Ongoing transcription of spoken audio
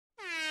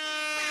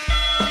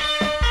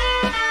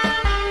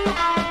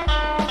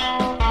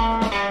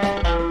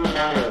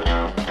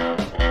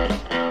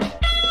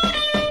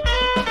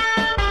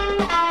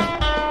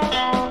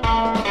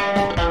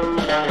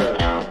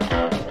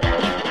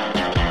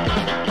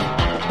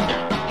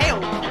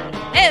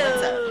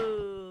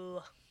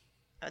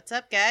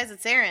What's up, guys?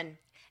 It's Aaron.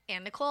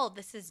 And Nicole.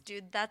 This is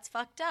Dude That's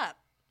Fucked Up.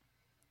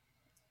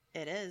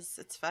 It is.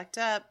 It's fucked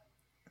up.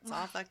 It's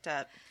all fucked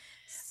up.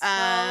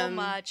 So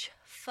much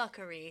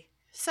fuckery.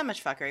 So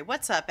much fuckery.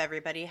 What's up,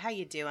 everybody? How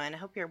you doing? I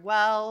hope you're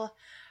well.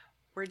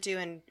 We're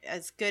doing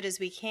as good as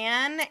we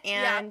can.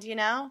 And, you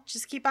know,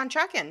 just keep on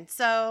trucking.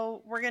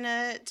 So we're going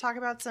to talk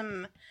about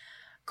some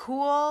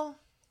cool,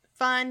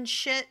 fun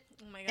shit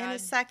in a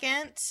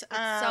second. It's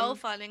so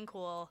fun and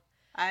cool.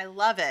 I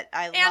love it.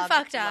 And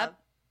fucked up.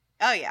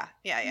 Oh, yeah.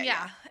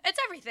 Yeah. It's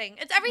everything.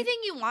 It's everything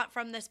you want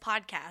from this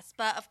podcast.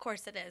 But, of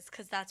course, it is,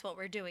 because that's what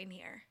we're doing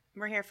here.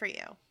 We're here for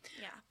you.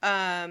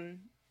 Yeah.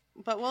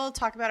 But we'll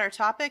talk about our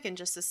topic in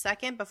just a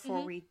second.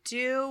 Before we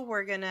do,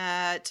 we're going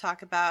to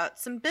talk about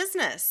some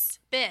business.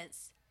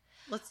 Biz.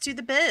 Let's do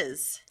the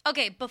biz.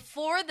 Okay,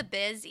 before the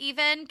biz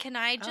even, can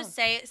I just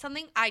say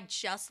something I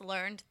just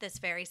learned this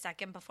very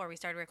second before we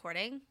started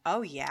recording?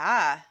 Oh,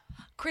 yeah.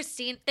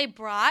 They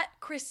brought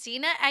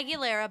Christina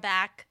Aguilera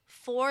back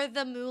for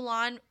the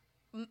Mulan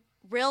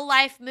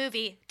real-life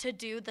movie to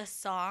do the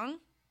song.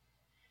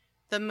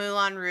 The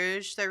Moulin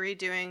Rouge? They're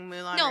redoing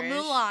Moulin Rouge? No,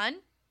 Mulan.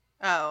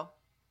 Oh.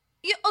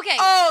 Okay.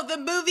 Oh, the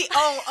movie.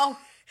 Oh.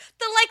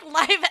 The,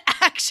 live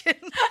action.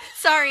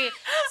 Sorry.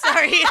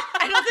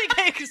 I don't think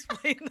I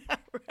explained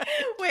that right.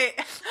 Wait.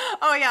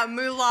 Oh, yeah.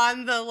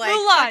 Mulan,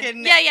 Mulan.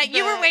 Fucking, yeah.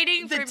 You were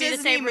waiting for me Disney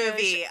to say movie.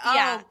 Rouge. Oh,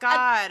 yeah.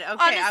 God. Okay.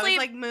 Honestly, I was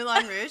like,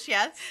 Moulin Rouge,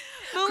 yes.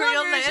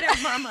 Mulan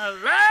Rouge. Mama.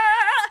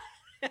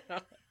 I'm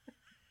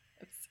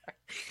sorry.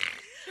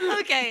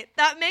 Okay.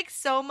 That makes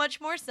so much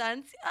more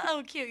sense.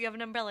 Oh, cute. You have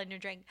an umbrella in your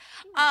drink.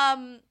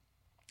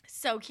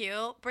 So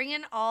cute. Bring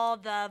in all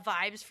the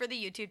vibes for the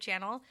YouTube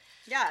channel.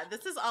 Yeah,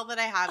 this is all that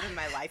I have in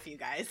my life, you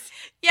guys.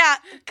 Yeah,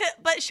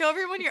 but show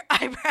everyone your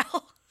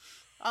eyebrow.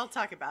 I'll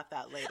talk about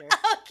that later.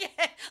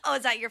 Okay. Oh,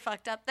 is that your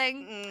fucked up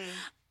thing?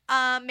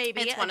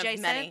 Maybe. It's one adjacent?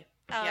 of many.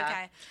 Oh, yeah.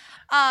 Okay.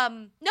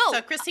 No.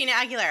 So Christina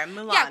Aguilera,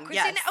 Mulan. Yeah,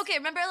 Christina. Yes. Okay,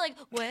 remember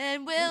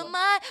when will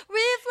my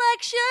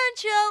reflection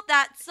show?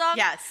 That song?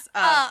 Yes.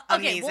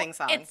 Amazing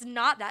song. It's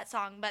not that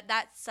song, but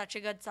that's such a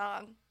good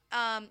song.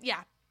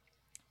 Yeah.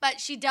 But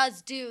she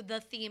does do the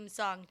theme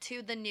song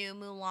to the new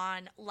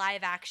Mulan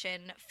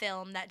live-action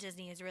film that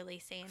Disney is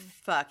releasing.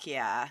 Fuck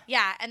yeah.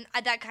 Yeah, and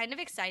that kind of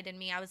excited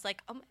me. I was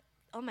like,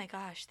 oh my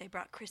gosh, they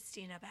brought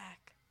Christina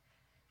back.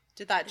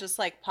 Did that just,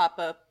 pop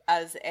up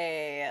as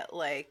a,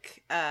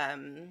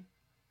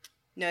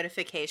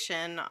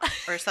 notification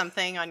or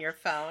something on your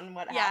phone?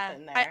 What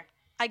happened there?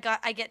 I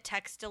get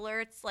text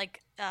alerts,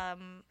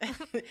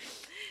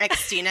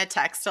 Xtina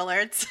text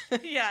alerts.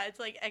 Yeah, it's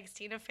like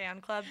Xtina fan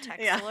club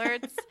text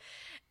alerts.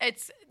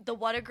 It's the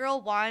What a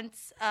Girl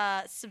Wants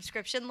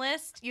subscription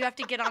list. You have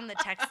to get on the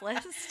text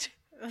list.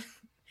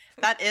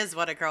 That is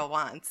what a girl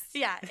wants.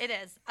 Yeah, it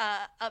is.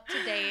 Up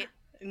to date.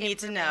 Need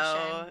to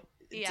know.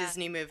 Yeah.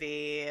 Disney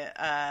movie.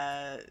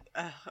 Oh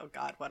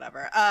God,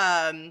 whatever.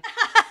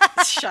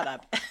 Shut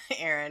up,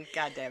 Aaron.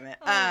 God damn it.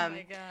 Oh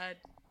my God.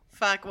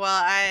 Fuck. Well,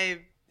 I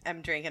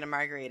am drinking a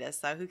margarita,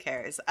 so who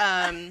cares?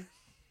 So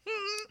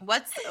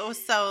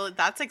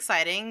that's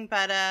exciting,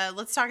 but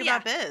let's talk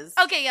about biz.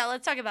 Okay, yeah,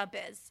 let's talk about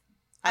biz.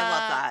 I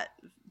love that.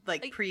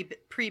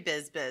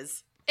 Pre-biz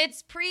biz.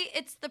 It's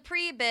the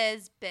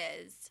pre-biz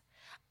biz.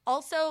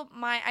 Also,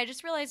 I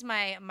just realized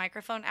my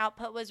microphone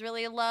output was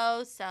really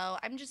low, so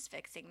I'm just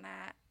fixing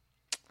that.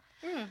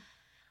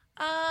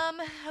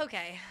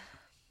 Okay.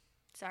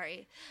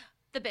 Sorry.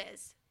 The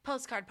biz.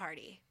 Postcard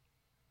party.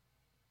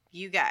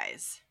 You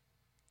guys.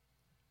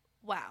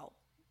 Wow.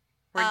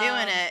 We're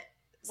doing it.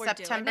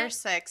 September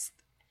 6th.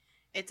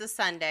 It's a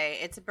Sunday.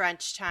 It's a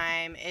brunch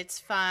time. It's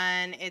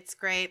fun. It's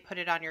great. Put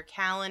it on your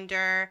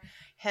calendar.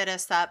 Hit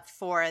us up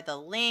for the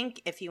link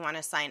if you want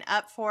to sign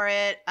up for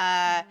it.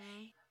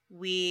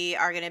 We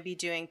are going to be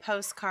doing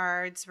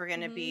postcards. We're going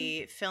to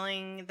be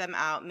filling them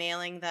out,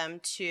 mailing them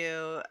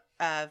to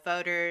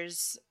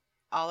voters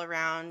all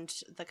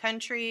around the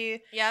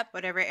country. Yep.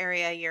 Whatever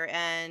area you're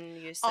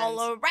in. You send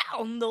all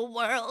around the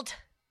world.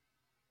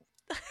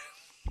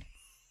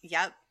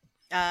 Yep.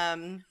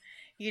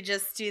 You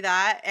just do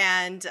that,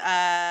 and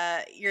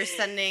you're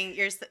sending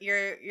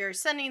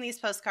these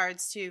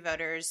postcards to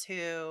voters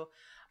who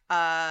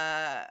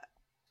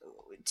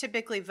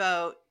typically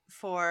vote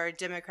for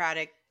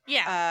Democratic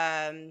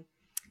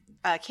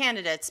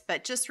candidates,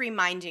 but just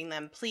reminding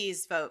them,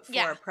 please vote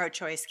for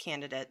pro-choice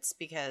candidates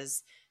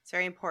because it's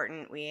very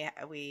important. We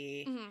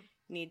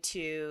need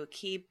to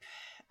keep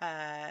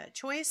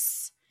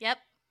choice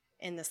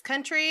in this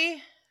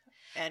country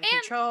and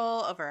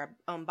control over our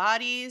own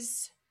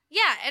bodies.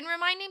 Yeah, and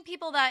reminding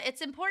people that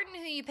it's important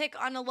who you pick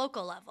on a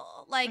local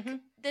level.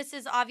 This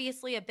is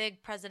obviously a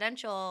big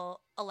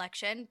presidential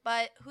election,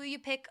 but who you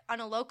pick on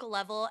a local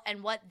level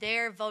and what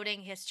their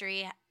voting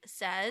history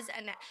says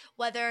and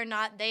whether or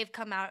not they've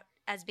come out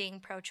as being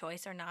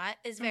pro-choice or not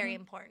is very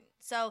important.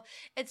 So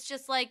it's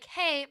just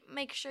hey,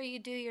 make sure you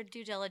do your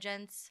due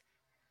diligence.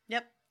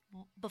 Yep.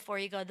 Before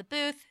you go to the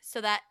booth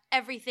so that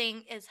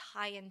everything is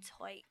high and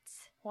tight.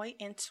 Hoy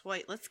and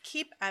toy. Let's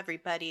keep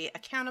everybody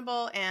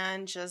accountable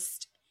and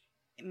just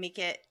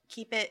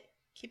keep it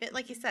Keep it,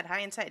 like you said, high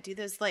and tight. Do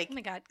those, like, oh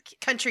my God,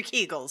 country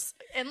Kegels.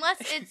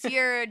 Unless it's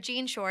your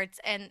jean shorts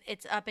and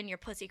it's up in your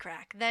pussy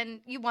crack,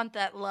 then you want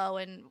that low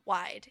and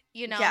wide,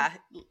 you know? Yeah,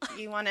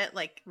 you want it,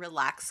 like,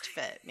 relaxed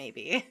fit,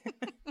 maybe.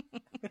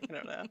 I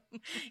don't know.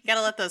 You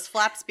gotta let those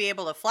flaps be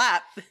able to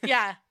flap.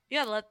 Yeah. You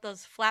gotta let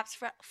those flaps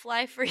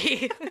fly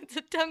free. It's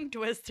a tongue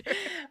twister.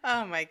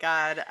 Oh my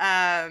God.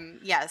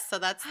 Yes, so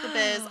that's the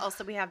biz.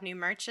 Also, we have new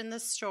merch in the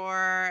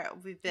store.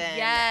 We've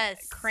been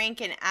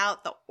cranking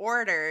out the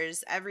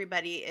orders.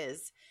 Everybody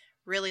is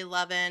really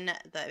loving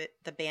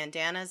the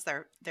bandanas.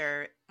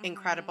 They're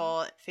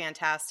incredible,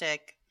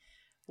 fantastic.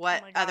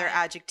 What other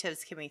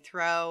adjectives can we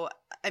throw?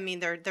 I mean,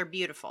 they're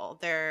beautiful.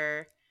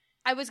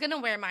 I was going to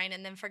wear mine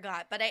and then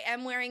forgot, but I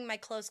am wearing my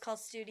Close Call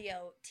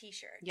Studio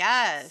t-shirt.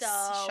 Yes. So,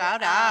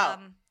 shout out.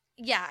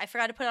 Yeah, I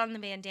forgot to put on the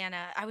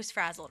bandana. I was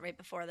frazzled right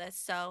before this,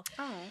 so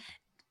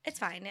it's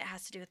fine. It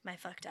has to do with my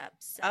fucked up.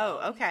 So.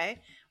 Oh,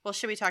 okay. Well,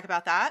 should we talk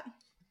about that?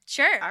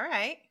 Sure. All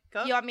right.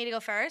 Go. You want me to go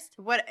first?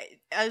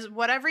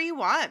 Whatever you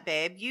want,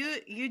 babe.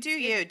 You do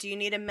you. Do you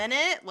need a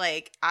minute?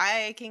 Like,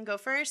 I can go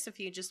first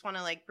if you just want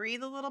to, like,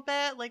 breathe a little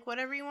bit. Like,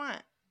 whatever you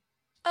want.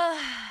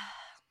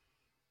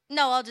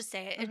 No, I'll just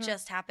say it. It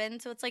just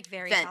happened, so it's, like,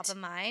 very top of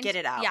mind. Get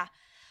it out. Yeah.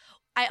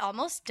 I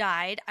almost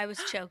died. I was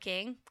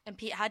choking, and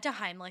Pete had to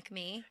Heimlich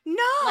me.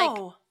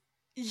 No!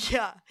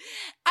 Yeah.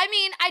 I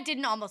mean, I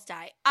didn't almost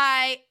die.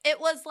 It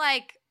was,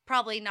 like,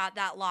 probably not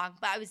that long,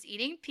 but I was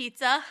eating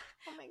pizza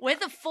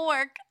with a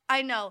fork.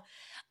 I know.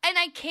 And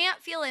I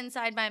can't feel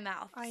inside my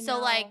mouth. I know. So,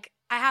 like,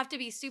 I have to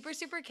be super,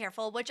 super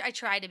careful, which I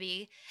try to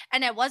be.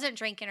 And I wasn't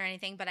drinking or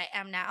anything, but I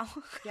am now.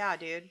 Yeah,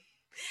 dude.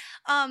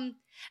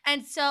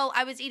 And so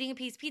I was eating a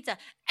piece of pizza,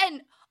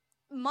 and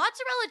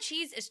mozzarella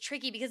cheese is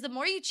tricky because the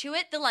more you chew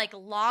it, the, like,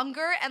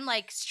 longer and,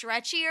 like,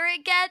 stretchier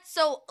it gets.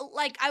 So,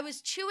 like, I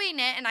was chewing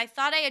it and I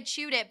thought I had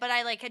chewed it, but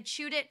I, like, had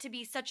chewed it to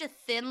be such a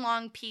thin,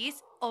 long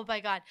piece. Oh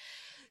my God.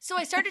 So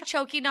I started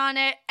choking on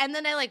it, and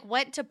then I, like,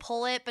 went to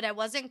pull it, but I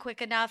wasn't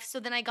quick enough. So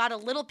then I got a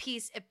little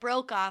piece. It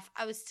broke off.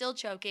 I was still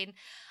choking.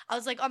 I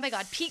was like, oh my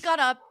God. Pete got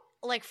up,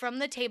 like, from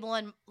the table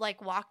and,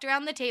 like, walked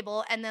around the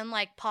table and then,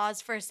 like,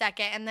 paused for a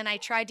second. And then I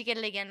tried to get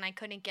it again and I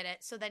couldn't get it.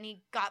 So then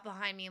he got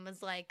behind me and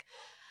was like,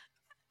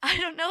 I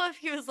don't know if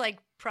he was, like,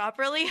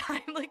 properly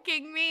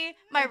Heimliching me.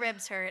 My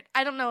ribs hurt.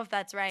 I don't know if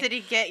that's right. Did he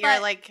get your,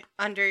 like,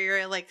 under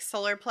your, like,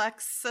 solar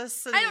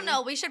plexus? I don't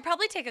know. We should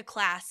probably take a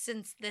class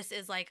since this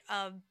is, like,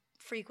 a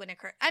frequent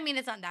occurrence. I mean,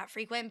 it's not that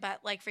frequent, but,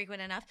 like,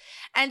 frequent enough.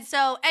 And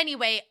so,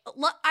 anyway,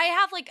 I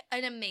have, like,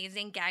 an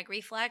amazing gag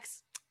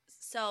reflex.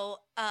 So,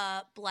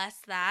 bless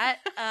that.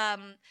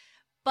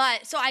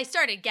 But, so I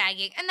started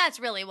gagging, and that's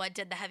really what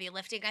did the heavy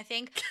lifting, I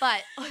think.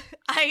 But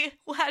I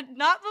had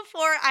not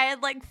before, I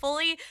had, like,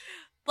 fully,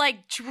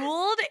 like,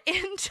 drooled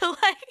into,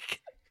 like,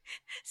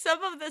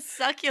 some of the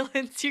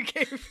succulents you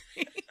gave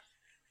me.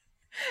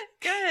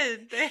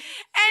 Good.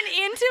 And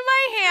into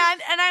my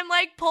hand, and I'm,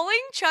 like,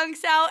 pulling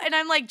chunks out, and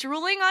I'm, like,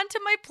 drooling onto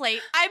my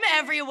plate. I'm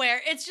everywhere.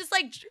 It's just,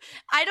 like,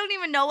 I don't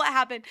even know what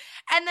happened.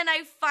 And then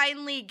I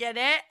finally get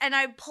it, and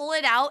I pull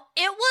it out.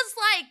 It was,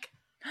 like,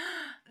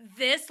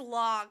 this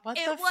long. What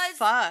the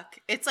fuck?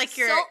 It's like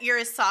your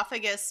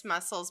esophagus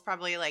muscles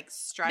probably, like,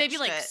 stretched it. Maybe,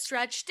 like,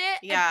 stretched it.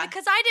 Yeah.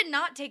 Because I did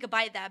not take a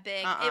bite that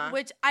big,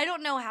 which I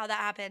don't know how that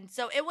happened.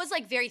 So it was,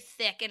 like, very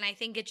thick, and I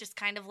think it just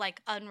kind of, like,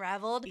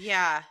 unraveled.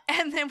 Yeah.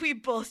 And then we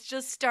both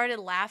just started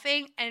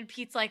laughing, and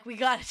Pete's like, we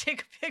gotta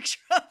take a picture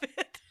of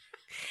it.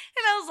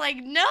 And I was like,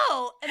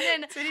 no. And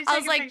then I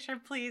was like, picture,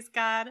 please,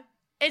 God.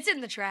 It's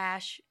in the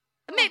trash.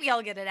 Maybe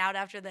I'll get it out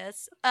after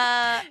this.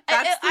 That's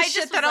the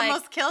shit that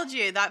almost killed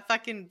you. That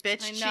fucking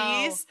bitch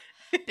cheese.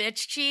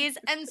 Bitch cheese.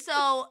 And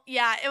so,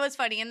 yeah, it was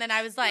funny. And then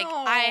I was like,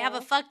 I have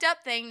a fucked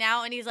up thing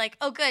now. And he's like,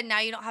 oh, good.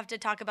 Now you don't have to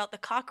talk about the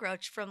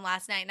cockroach from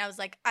last night. And I was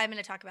like, I'm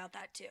going to talk about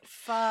that too.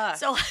 Fuck.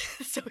 So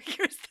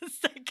here's the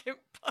second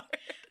part.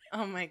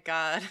 Oh my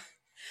God.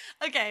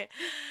 Okay.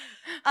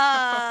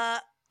 I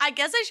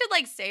guess I should,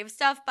 like, save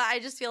stuff, but I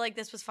just feel like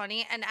this was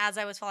funny. And as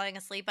I was falling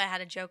asleep, I had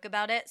a joke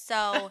about it.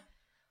 So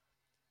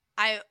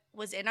I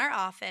was in our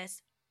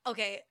office.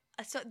 Okay,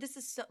 so this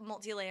is so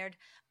multi-layered.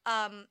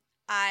 For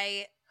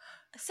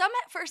some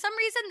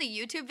reason, the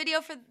YouTube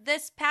video for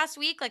this past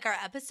week, like our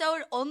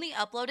episode, only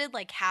uploaded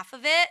like half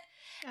of it.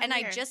 And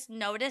weird. I just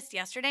noticed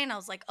yesterday, and I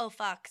was like, oh,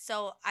 fuck.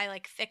 So I,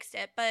 like, fixed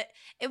it. But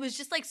it was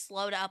just, like,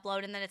 slow to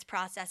upload, and then it's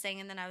processing.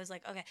 And then I was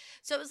like, okay.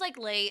 So it was, like,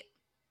 late,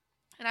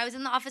 and I was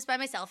in the office by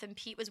myself, and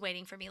Pete was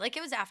waiting for me. Like,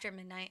 it was after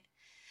midnight.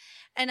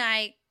 And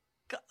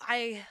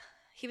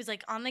he was,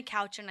 like, on the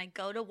couch, and I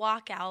go to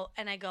walk out,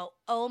 and I go,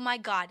 oh, my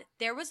God.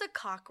 There was a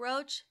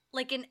cockroach,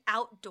 like an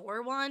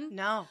outdoor one.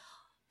 No.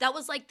 That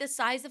was, like, the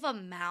size of a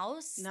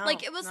mouse. No.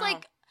 Like, it was, no.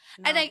 like...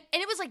 No. And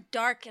it was, like,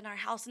 dark in our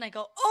house, and I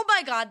go, oh,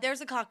 my God,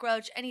 there's a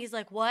cockroach. And he's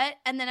like, what?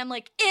 And then I'm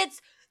like,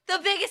 it's the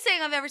biggest thing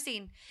I've ever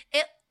seen.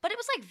 But it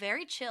was, like,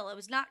 very chill. It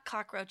was not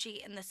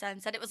cockroachy in the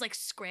sense that it was, like,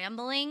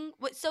 scrambling.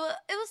 So it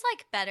was,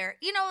 like, better.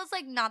 You know, it was,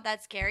 like, not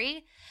that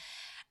scary.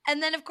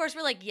 And then, of course,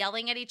 we're like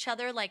yelling at each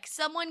other, like,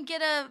 someone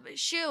get a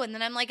shoe. And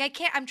then I'm like, I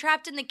can't, I'm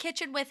trapped in the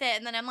kitchen with it.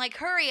 And then I'm like,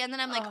 hurry. And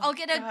then I'm like, I'll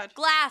get a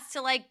glass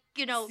to like,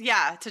 you know.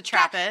 Yeah, to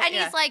trap it. And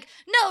he's like,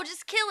 no,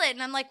 just kill it.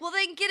 And I'm like, well,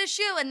 then get a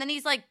shoe. And then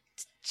he's like,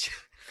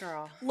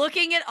 girl,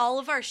 looking at all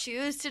of our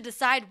shoes to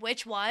decide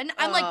which one.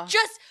 I'm like,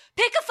 just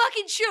pick a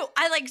fucking shoe.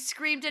 I like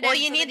screamed it. Well,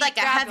 you need like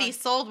a heavy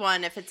soled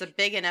one if it's a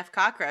big enough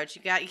cockroach.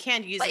 You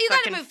can't use. But you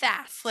gotta move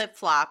fast. Flip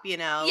flop, you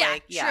know. Yeah,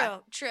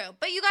 like, true.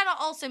 But you gotta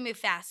also move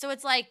fast. So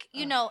it's like,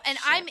 you know, and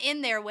shit. I'm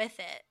in there with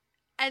it.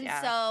 And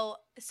so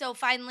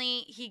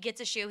finally he gets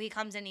a shoe. He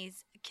comes in, he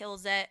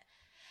kills it.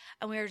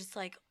 And we were just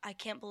like, I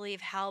can't believe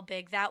how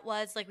big that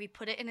was. Like, we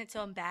put it in its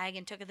own bag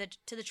and took it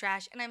to the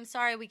trash. And I'm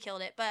sorry we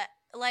killed it, but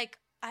like,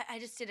 I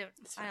just didn't.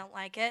 I don't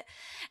like it,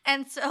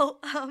 and so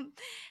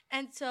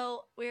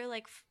we were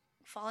like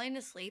falling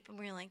asleep, and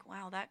we were like,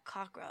 "Wow, that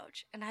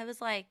cockroach!" And I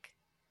was like,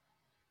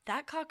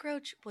 "That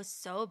cockroach was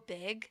so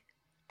big.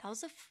 That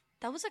was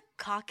a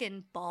cock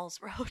and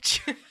balls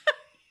roach." Oh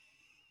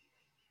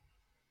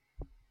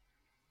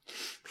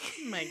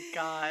my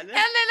God. And then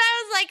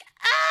I was like,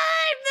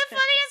 I'm the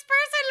funniest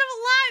person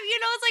alive. You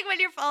know, it's like when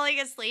you're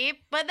falling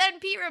asleep. But then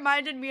Pete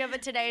reminded me of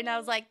it today, and I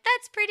was like,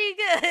 that's pretty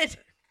good.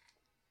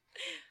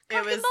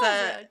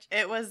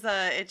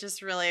 It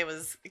just really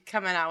was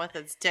coming out with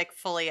its dick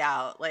fully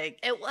out. Like,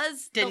 it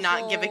was did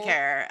not give a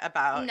care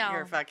about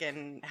your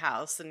fucking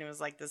house. And it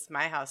was like, this is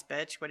my house,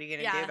 bitch. What are you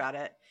going to do about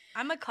it?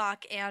 I'm a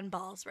cock and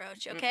balls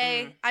roach,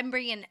 okay? Mm-mm. I'm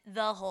bringing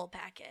the whole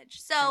package.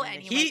 So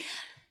anyway,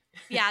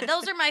 yeah,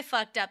 those are my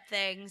fucked up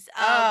things.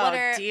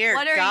 Dear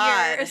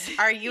God. Yours?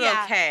 Are you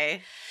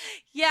okay?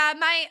 Yeah,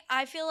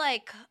 I feel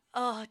like,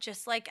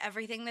 just like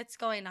everything that's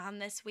going on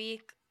this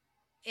week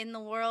in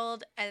the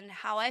world and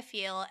how I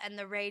feel and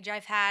the rage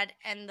I've had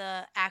and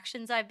the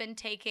actions I've been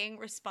taking,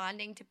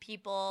 responding to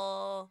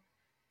people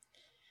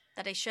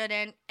that I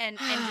shouldn't, and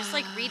just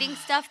like reading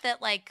stuff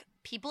that like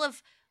people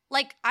have,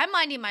 like, I'm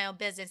minding my own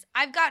business.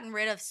 I've gotten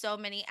rid of so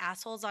many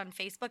assholes on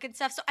Facebook and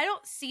stuff, so I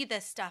don't see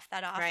this stuff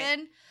that often.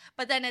 Right.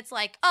 But then it's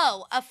like,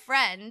 a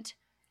friend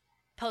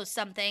posts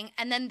something,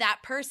 and then that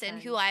person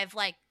who I've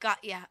like got,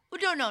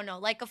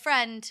 like a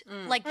friend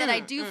that I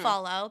do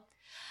follow.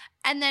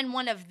 And then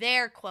one of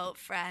their quote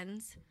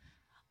friends,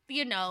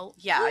 you know,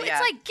 it's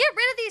like, get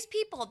rid of these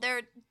people.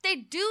 They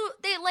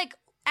like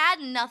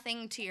add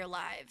nothing to your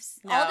lives.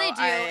 No, all they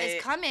do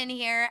is come in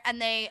here and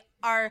they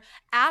are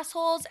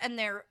assholes and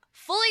they're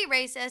fully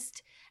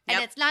racist.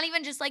 And it's not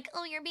even just like,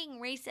 oh, you're being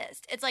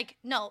racist. It's like,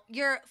 no,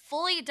 you're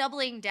fully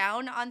doubling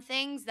down on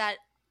things that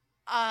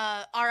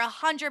are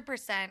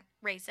 100%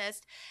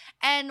 racist.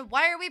 And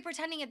why are we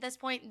pretending at this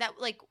point that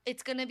like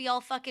it's gonna be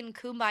all fucking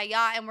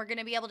kumbaya and we're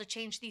gonna be able to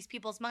change these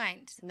people's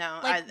minds?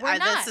 No, like, we're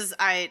not.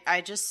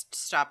 I just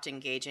stopped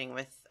engaging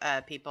with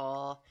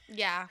people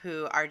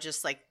who are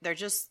just like they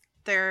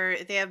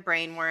have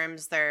brain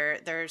worms.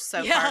 They're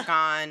so far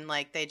gone,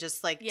 like they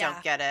just like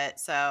don't get it.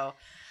 So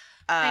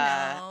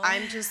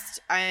I'm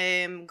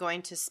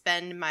going to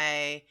spend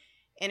my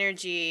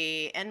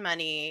energy and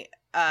money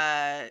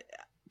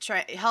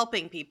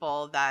helping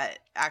people that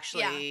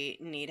actually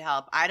need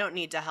help. I don't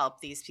need to help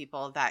these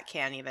people that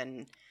can't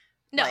even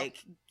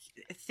like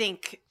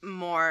think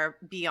more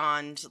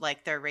beyond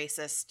like their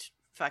racist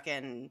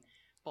fucking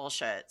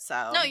bullshit.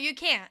 So no, you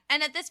can't.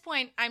 And at this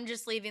point, I'm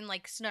just leaving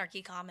like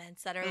snarky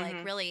comments that are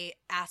like really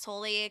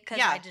assholey because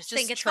I just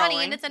think it's trolling.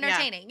 Funny and it's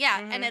entertaining. Yeah,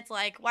 and it's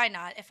like, why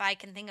not? If I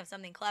can think of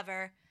something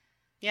clever,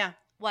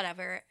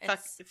 whatever.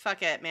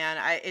 Fuck it, man.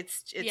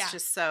 It's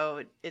just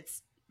so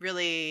it's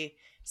really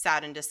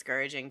sad and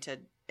discouraging to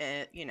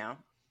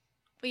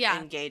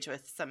engage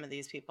with some of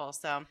these people.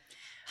 So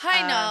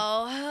I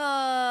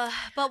know,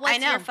 but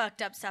what's your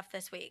fucked up stuff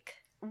this week?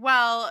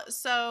 Well,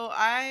 so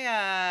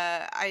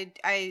I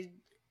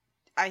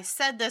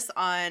said this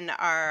on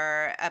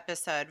our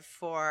episode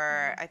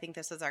for I think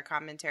this was our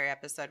commentary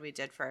episode we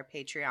did for our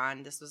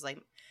Patreon. This was like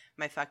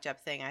my fucked up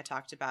thing I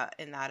talked about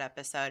in that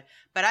episode,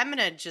 but I'm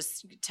gonna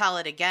just tell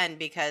it again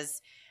because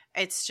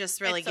it's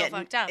just really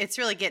it's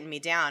really getting me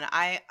down.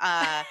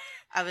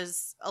 I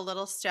was a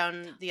little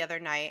stoned the other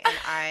night and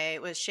I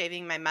was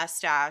shaving my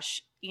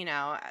mustache, you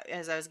know,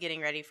 as I was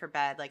getting ready for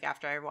bed, like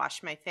after I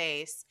washed my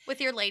face.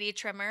 With your lady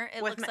trimmer.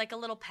 It looks like a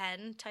little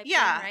pen type thing,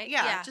 right?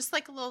 Yeah, just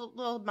like a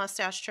little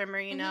mustache trimmer,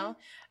 you know,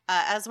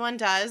 as one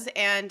does.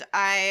 And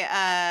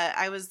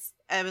I was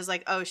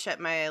like, oh shit,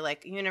 my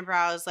like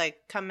unibrow is like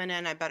coming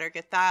in. I better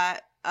get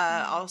that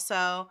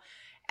also.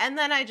 And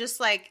then I just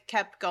like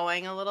kept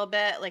going a little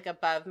bit, like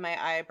above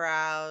my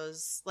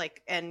eyebrows,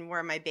 like and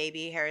where my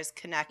baby hairs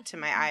connect to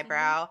my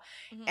eyebrow.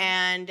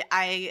 And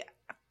I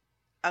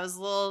was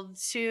a little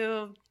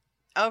too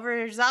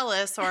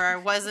overzealous or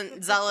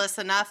wasn't zealous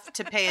enough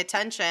to pay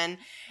attention.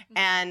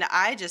 And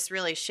I just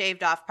really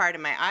shaved off part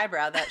of my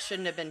eyebrow that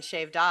shouldn't have been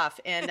shaved off.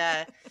 And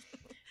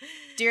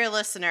dear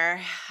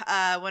listener,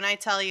 when I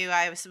tell you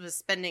I was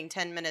spending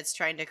 10 minutes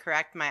trying to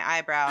correct my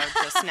eyebrow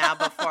just now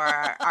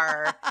before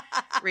our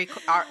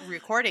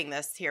recording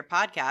this here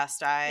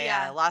podcast,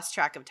 I lost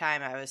track of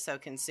time. I was so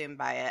consumed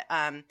by it.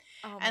 And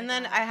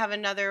then I have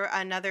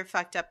another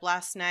fucked up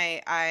last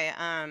night.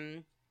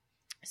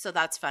 So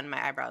that's fun.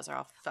 My eyebrows are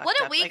all fucked up. What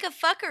a week of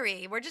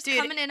fuckery. We're just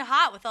coming in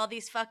hot with all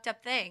these fucked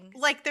up things.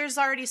 Like, there's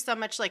already so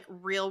much, like,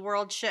 real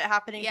world shit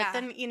happening. Yeah.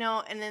 But then,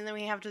 and then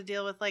we have to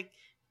deal with, like,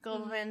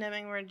 global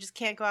pandemic where we just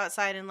can't go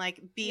outside and,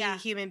 like, be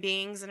human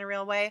beings in a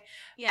real way.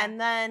 Yeah. And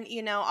then,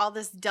 all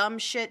this dumb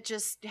shit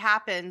just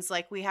happens.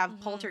 Like, we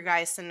have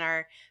poltergeists in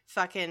our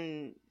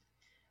fucking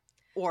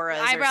auras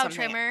eyebrow or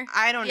something. Trimmer.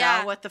 I don't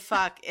know what the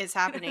fuck is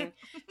happening.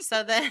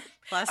 So then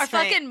our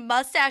fucking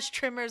mustache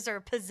trimmers are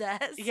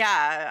possessed.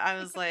 Yeah, I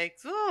was like,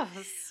 oh,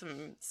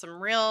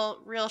 some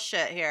real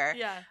shit here.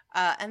 Yeah.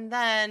 And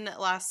then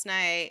last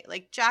night,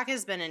 like, Jack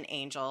has been an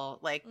angel.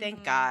 Like,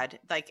 thank God.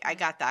 Like, I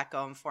got that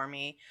going for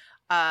me.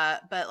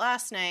 But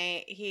last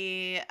night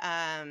he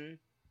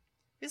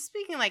was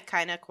speaking, like,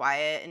 kind of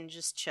quiet and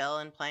just chill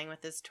and playing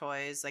with his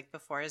toys, like,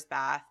 before his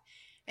bath.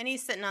 And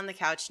he's sitting on the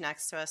couch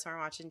next to us and we're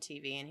watching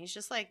TV, and he's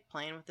just, like,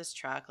 playing with his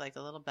truck like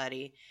a little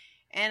buddy.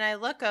 And I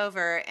look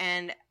over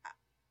and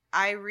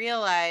I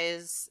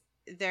realize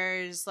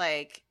there's,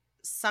 like,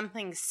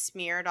 something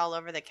smeared all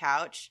over the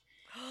couch.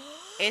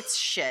 It's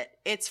shit.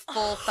 It's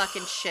full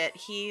fucking shit.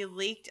 He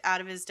leaked out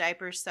of his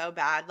diaper so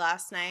bad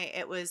last night.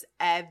 It was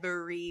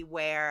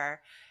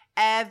everywhere.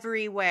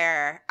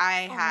 Everywhere.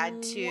 I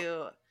had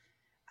to...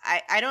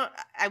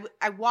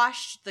 I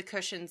washed the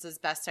cushions as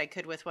best I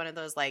could with one of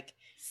those, like,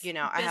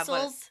 I have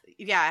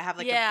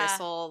a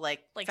Bissell,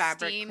 like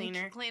fabric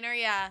cleaner,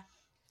 yeah.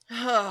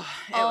 No.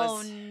 It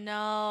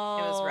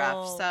was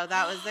rough. So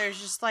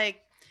there's just, like,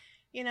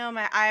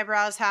 my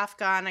eyebrows half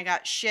gone. I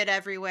got shit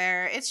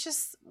everywhere. It's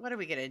just, what are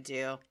we gonna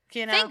do?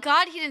 Thank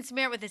God he didn't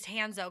smear it with his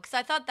hands, though, because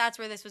I thought that's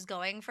where this was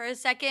going for a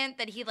second,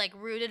 that he, like,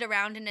 rooted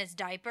around in his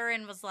diaper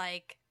and was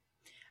like...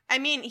 I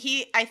mean,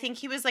 I think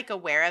he was, like,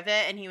 aware of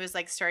it, and he was,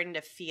 like, starting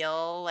to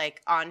feel,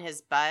 like, on his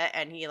butt,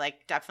 and he,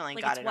 like,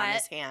 definitely got it wet on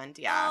his hand.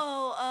 Yeah.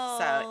 Oh.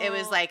 So it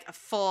was, like, a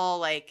full,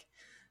 like,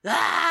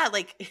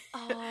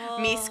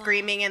 me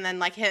screaming, and then,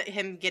 like,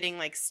 him getting,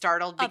 like,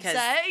 startled because...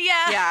 Upset?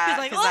 Yeah. Yeah. He's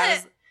like,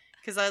 what?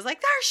 Because I was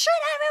like, there's shit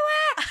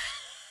everywhere!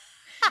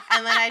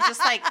 And then I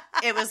just, like,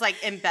 it was,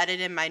 like, embedded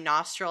in my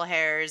nostril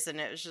hairs, and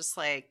it was just,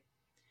 like...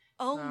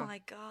 Oh,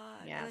 my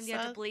God. Yeah, and then you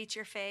have to bleach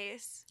your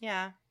face.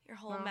 Yeah. Your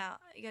whole mouth.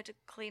 You have to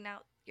clean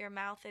out your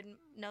mouth and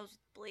nose with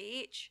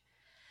bleach.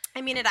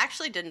 I mean, it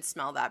actually didn't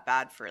smell that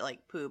bad for,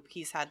 like, poop.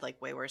 He's had,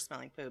 like, way worse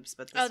smelling poops,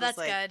 but this was, that's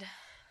like,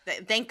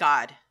 good. Thank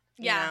God.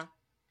 Yeah.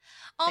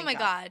 Oh, my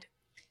God.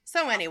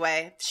 So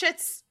anyway,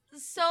 shit's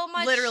so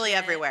much literally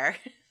everywhere.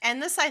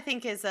 And this, I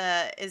think, is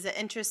an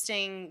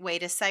interesting way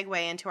to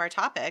segue into our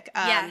topic.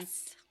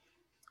 Yes.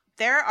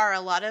 There are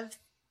a lot of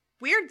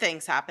weird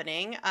things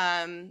happening.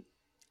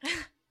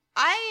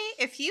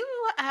 If you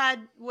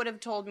would have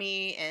told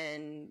me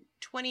in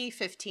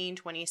 2015,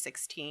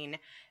 2016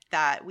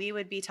 that we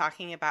would be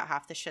talking about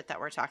half the shit that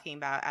we're talking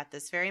about at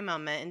this very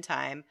moment in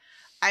time,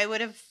 I would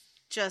have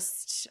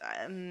just,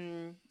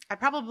 I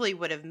probably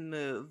would have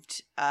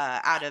moved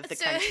out of the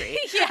country.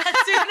 Yeah,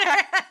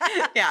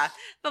 sooner. Yeah.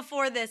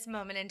 Before this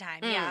moment in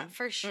time. Yeah,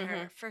 for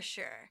sure. For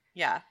sure.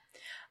 Yeah.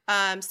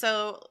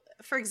 So,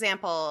 for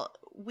example,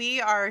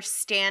 we are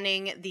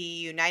standing the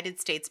United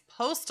States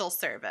Postal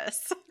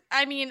Service.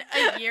 I mean,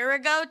 a year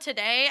ago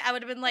today, I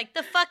would have been like,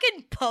 the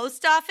fucking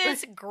post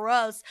office?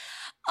 Gross.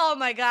 Oh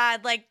my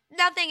God. Like,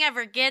 nothing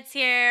ever gets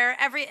here.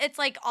 It's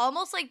like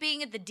almost like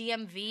being at the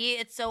DMV.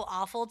 It's so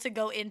awful to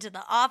go into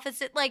the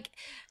office. I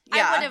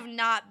would have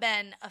not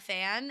been a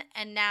fan.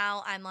 And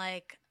now I'm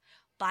like,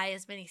 buy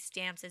as many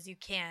stamps as you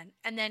can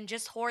and then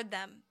just hoard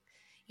them.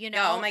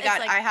 Oh my God.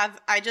 Like,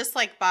 I just,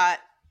 like, bought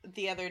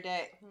the other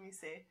day. Let me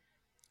see.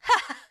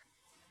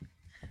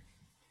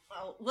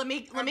 Well, let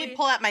me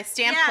pull out my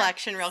stamp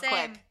collection real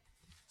quick.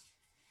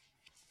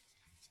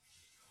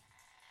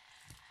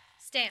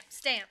 Stamp.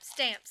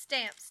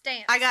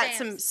 I got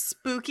some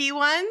spooky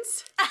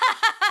ones.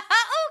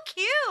 Oh,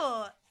 cute.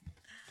 Oh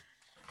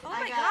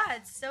my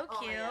God, so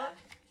cute.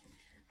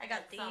 I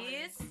got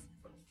these.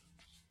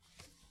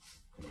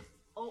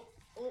 Oh.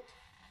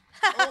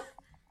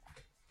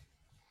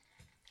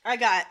 I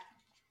got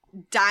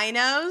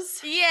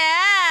dinos.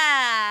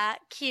 Yeah,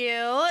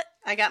 cute.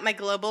 I got my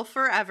Global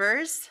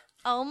Forevers.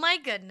 Oh my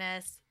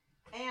goodness.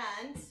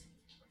 And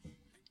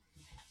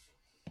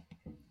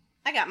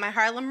I got my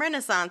Harlem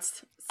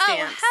Renaissance stamps. Oh,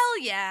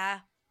 hell yeah.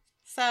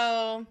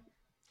 So.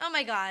 Oh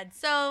my God.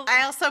 So.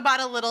 I also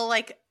bought a little,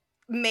 like,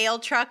 mail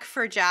truck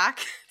for Jack.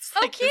 It's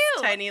like cute.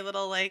 This tiny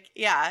little, like,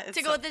 yeah.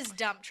 To go with this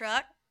dump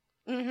truck.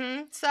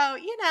 Mm-hmm. So,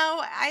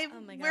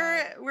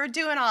 we're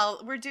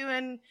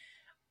doing,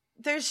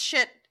 there's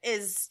shit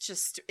is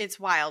just, it's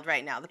wild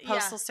right now. The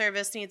Postal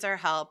Service needs our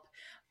help.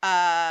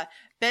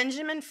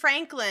 Benjamin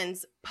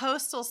Franklin's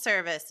Postal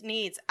Service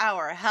needs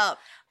our help.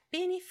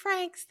 Benny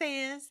Frank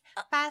says,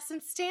 buy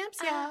some stamps,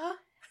 y'all.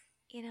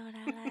 You know what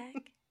I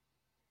like?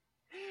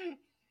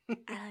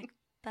 I like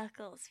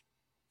buckles,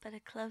 but a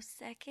close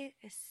second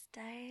is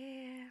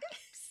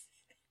stamps.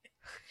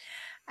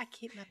 I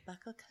keep my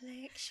buckle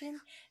collection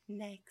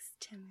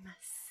next to my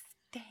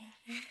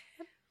stamps.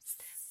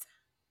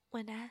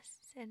 When I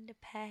send a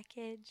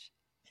package,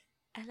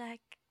 I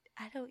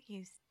don't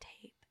use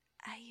tape.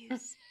 I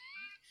use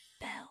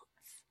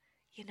belts.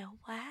 You know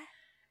why?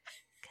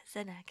 Because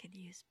then I can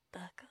use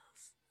buckles.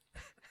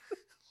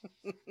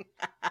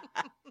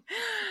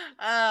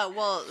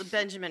 Well,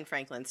 Benjamin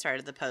Franklin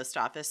started the post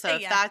office. So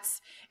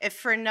if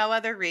for no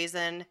other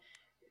reason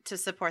to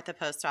support the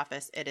post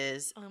office, it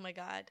is. Oh my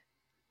God.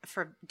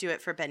 Do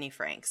it for Benny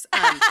Franks.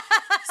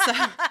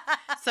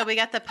 So we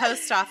got the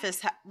post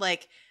office,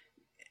 like,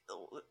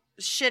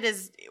 shit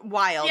is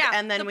wild. Yeah,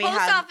 and then the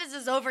post office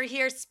is over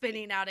here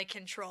spinning out of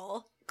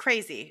control.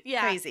 Crazy.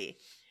 Yeah. Crazy.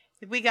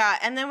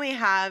 And then we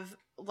have,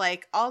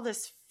 like, all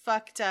this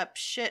fucked up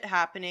shit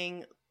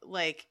happening,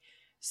 like,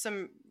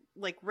 some,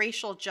 like,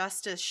 racial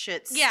justice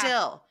shit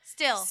still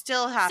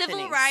happening.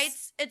 Civil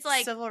rights. It's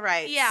like civil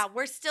rights. Yeah,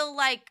 we're still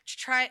like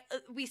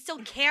we still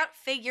can't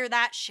figure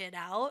that shit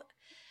out.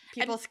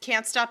 People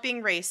can't stop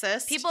being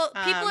racist. People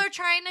are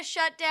trying to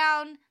shut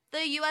down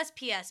the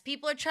USPS.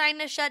 People are trying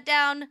to shut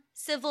down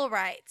civil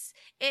rights.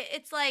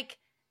 It's like,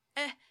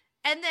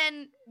 and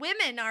then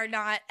women are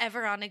not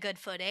ever on a good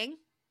footing.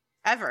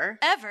 Ever.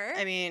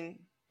 I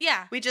mean,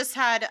 yeah. We just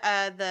had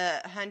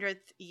the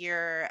 100th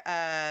year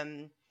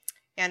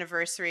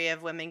anniversary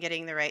of women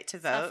getting the right to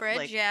vote. Suffrage,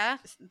 like, yeah.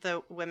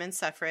 The women's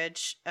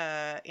suffrage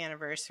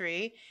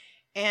anniversary.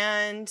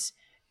 And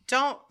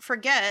don't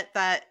forget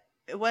that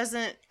it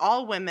wasn't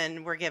all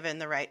women were given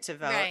the right to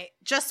vote. Right.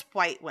 Just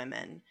white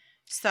women.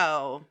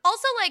 So.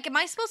 Also, like, am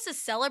I supposed to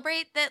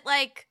celebrate that,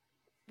 like,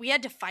 we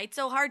had to fight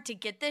so hard to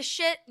get this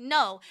shit?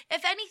 No.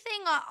 If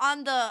anything,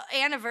 on the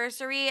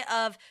anniversary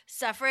of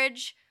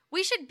suffrage,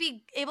 we should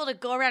be able to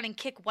go around and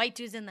kick white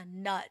dudes in the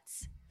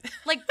nuts.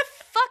 Like,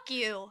 fuck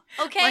you,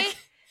 okay? Like,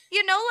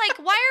 you know, like,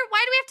 why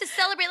do we have to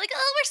celebrate? Like,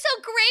 oh, we're so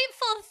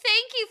grateful.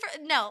 Thank you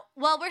for... No.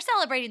 Well, we're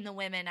celebrating the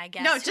women, I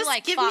guess. No, just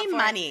give me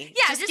money.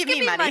 Yeah, just give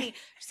me money.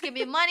 Just give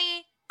me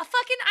money.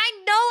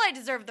 I know I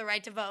deserve the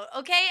right to vote,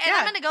 okay? And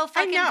I'm going to go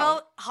fucking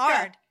vote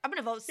hard. Yeah. I'm going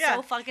to vote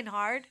so fucking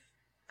hard.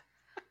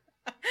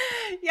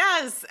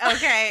 Yes.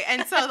 Okay.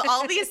 And so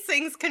all these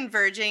things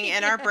converging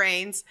in our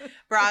brains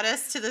brought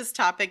us to this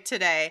topic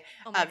today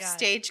of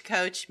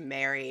Stagecoach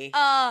Mary.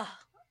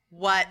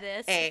 What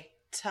a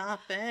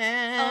topic.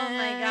 Oh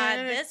my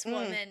God. This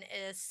woman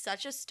is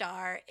such a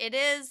star. It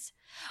is.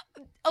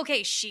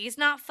 Okay, she's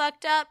not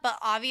fucked up, but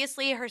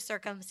obviously her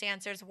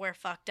circumstances were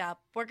fucked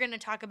up. We're going to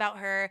talk about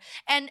her.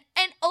 And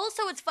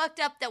also it's fucked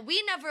up that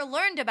we never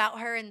learned about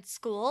her in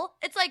school.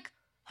 It's like,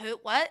 who,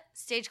 what?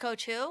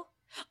 Stagecoach who?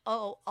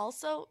 Oh,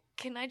 also,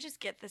 can I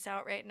just get this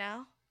out right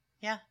now?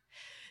 Yeah.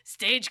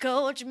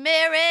 Stagecoach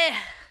Mary.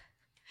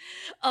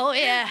 Oh,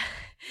 yeah.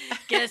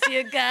 Guess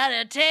you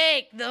gotta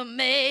take the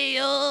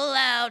mail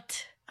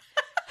out.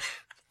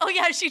 Oh,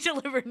 yeah, she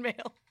delivered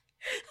mail.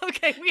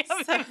 Okay, we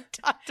haven't even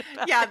talked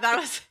about Yeah,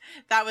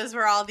 that was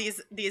where all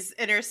these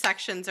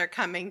intersections are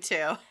coming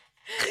to.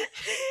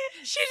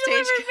 She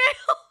delivered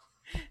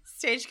mail.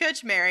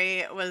 Stagecoach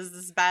Mary was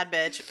this bad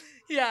bitch.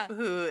 Yeah.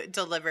 Who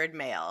delivered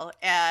mail.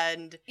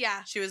 And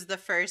yeah. She was the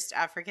first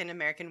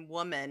African-American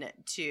woman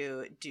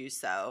to do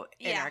so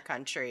in our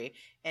country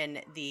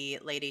in the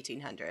late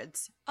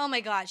 1800s. Oh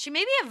my God. She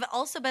maybe have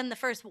also been the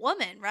first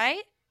woman,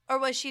 right? Or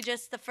was she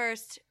just the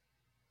first?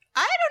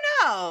 I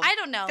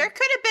don't know. There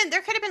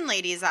could have been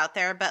ladies out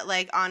there, but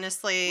like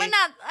honestly. But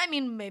not, I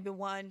mean, maybe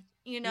one.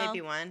 You know? Maybe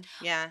one,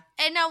 yeah.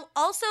 And now,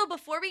 also,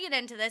 before we get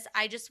into this,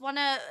 I just want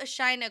to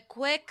shine a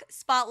quick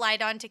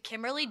spotlight onto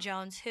Kimberly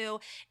Jones,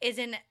 who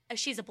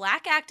she's a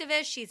Black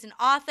activist. She's an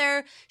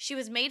author. She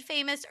was made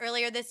famous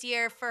earlier this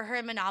year for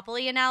her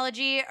Monopoly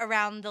analogy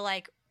around the,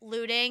 like,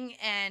 looting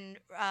and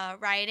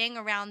rioting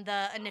around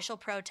the initial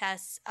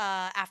protests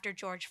after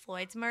George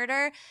Floyd's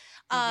murder.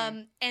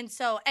 And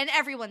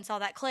everyone saw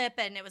that clip,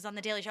 and it was on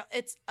The Daily Show.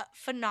 It's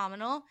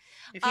phenomenal.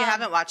 If you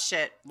haven't watched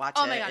it, watch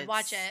it. Oh, my God,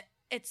 watch it.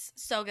 It's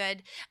so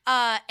good.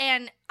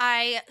 And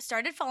I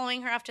started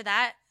following her after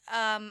that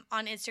on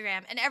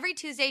Instagram. And every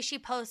Tuesday she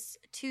posts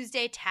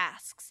Tuesday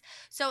tasks.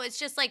 So it's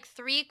just like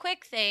 3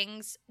 quick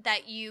things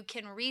that you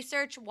can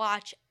research,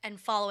 watch, and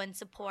follow and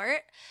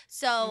support.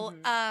 So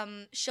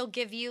she'll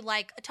give you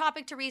like a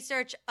topic to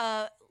research,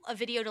 a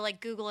video to like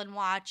Google and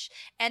watch,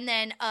 and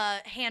then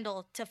a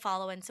handle to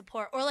follow and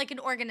support, or like an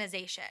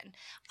organization.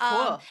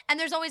 Cool. And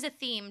there's always a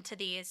theme to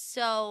these.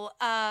 So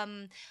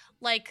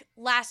like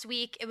last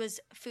week it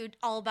was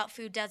all about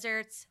food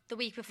deserts. The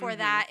week before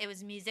that it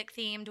was music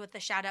themed with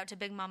the shout out to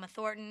Big Mama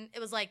Thornton. It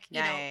was like,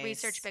 you know,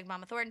 research Big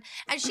Mama Thornton.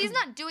 And she's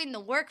not doing the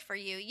work for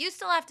you. You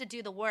still have to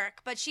do the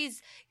work, but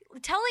she's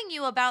telling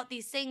you about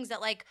these things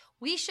that like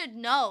we should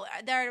know.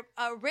 They're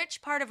a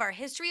rich part of our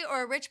history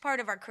or a rich part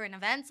of our current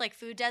events, like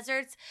food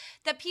deserts,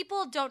 that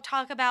people don't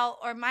talk about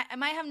or might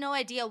have no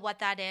idea what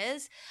that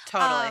is.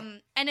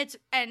 Totally.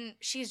 And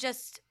she's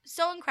just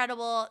so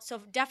incredible.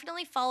 So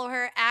definitely follow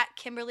her at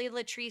Kimberly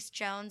Latrice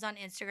Jones on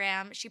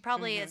Instagram. She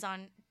probably is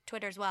on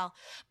Twitter as well.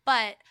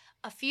 But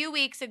a few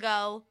weeks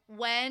ago,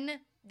 when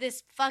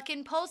this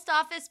fucking post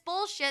office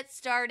bullshit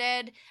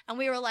started, and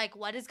we were like,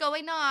 what is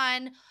going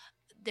on?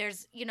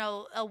 There's,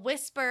 a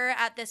whisper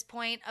at this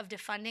point of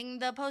defunding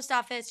the post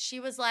office. She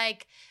was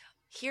like,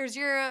 here's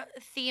your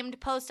themed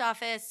post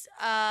office,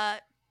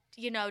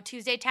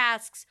 Tuesday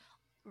tasks,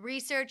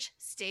 research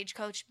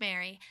Stagecoach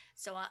Mary.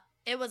 So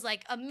it was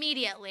like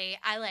immediately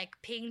I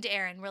like pinged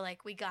Aaron. We're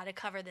like, we got to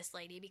cover this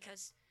lady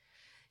because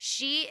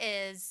she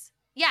is,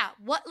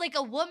 like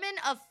a woman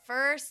of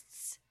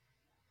firsts.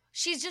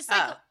 She's just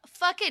like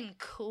fucking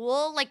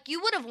cool. Like you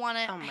would have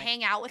wanted to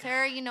hang out with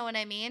her. You know what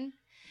I mean?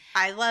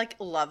 I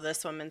love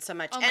this woman so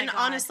much. And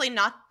honestly,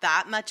 not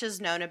that much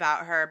is known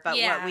about her, but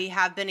what we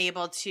have been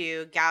able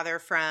to gather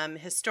from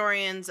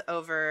historians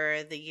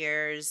over the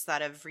years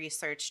that have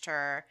researched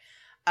her,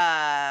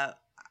 I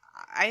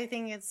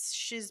think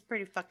she's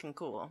pretty fucking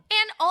cool.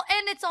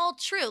 And it's all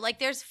true. Like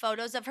there's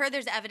photos of her,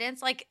 there's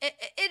evidence. Like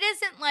it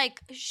isn't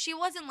like she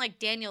wasn't like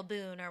Daniel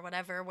Boone or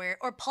whatever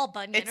or Paul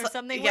Bunyan or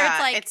something where it's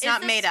like it's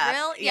not made up.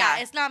 Real? Yeah,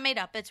 it's not made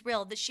up. It's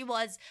real that she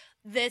was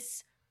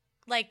this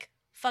like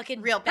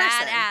fucking real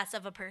badass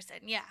of a person.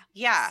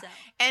 Yeah. So.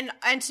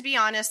 And to be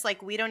honest,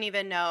 like we don't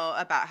even know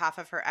about half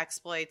of her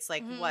exploits,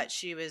 like what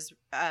she was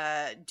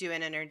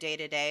doing in her day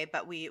to day,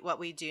 but what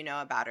we do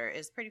know about her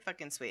is pretty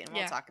fucking sweet, and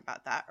we'll talk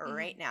about that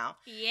right now.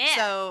 Yeah.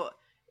 So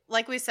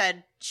like we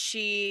said,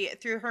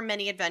 through her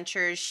many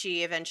adventures,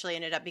 she eventually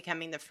ended up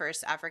becoming the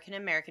first African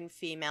American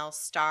female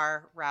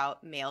Star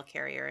Route mail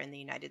carrier in the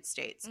United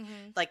States.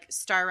 Like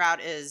Star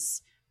Route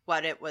is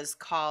what it was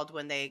called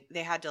when they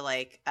had to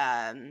like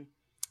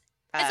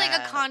it's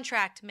like a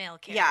contract mail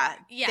carrier.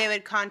 Yeah. They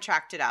would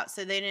contract it out.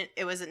 So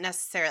it wasn't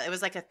necessarily, it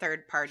was like a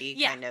third party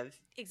kind of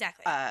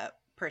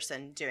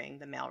person doing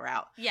the mail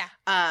route. Yeah.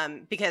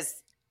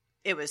 Because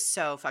it was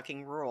so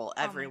fucking rural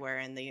everywhere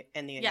in the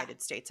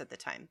United States at the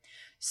time.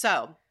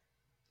 So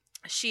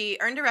she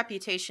earned a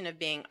reputation of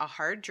being a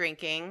hard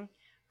drinking,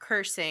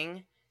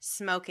 cursing,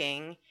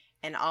 smoking,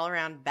 and all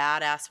around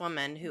badass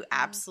woman who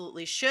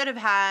absolutely should have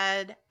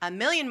had a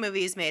million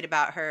movies made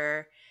about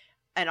her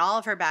and all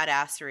of her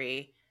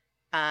badassery.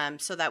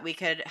 So that we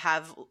could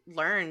have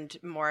learned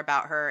more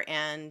about her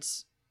and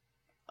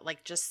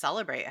like just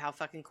celebrate how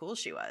fucking cool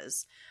she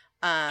was.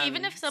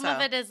 Even if some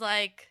of it is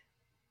like,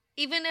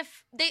 even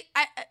if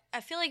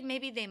I feel like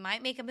maybe they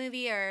might make a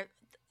movie or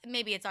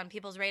maybe it's on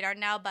people's radar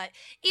now, but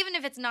even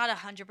if it's not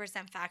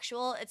 100%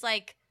 factual, it's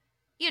like,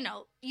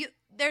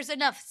 there's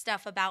enough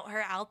stuff about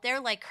her out there,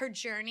 like her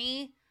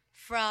journey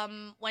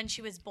from when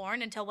she was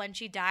born until when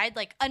she died,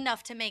 like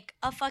enough to make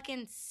a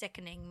fucking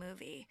sickening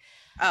movie.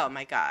 Oh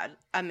my God.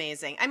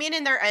 Amazing. I mean,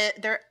 and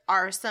there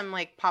are some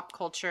like pop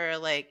culture,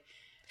 like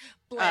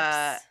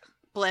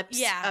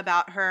blips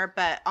about her,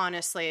 but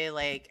honestly,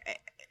 like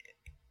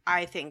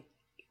I think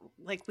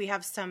like we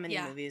have so many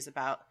movies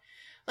about,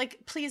 like,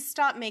 please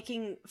stop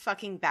making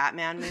fucking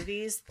Batman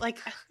movies. Like,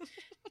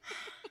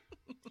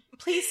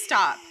 please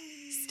stop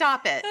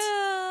it.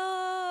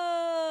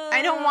 I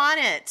don't want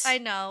it. I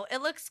know.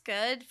 It looks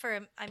good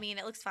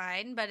it looks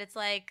fine, but it's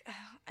like,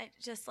 I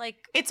just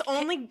like. It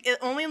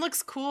only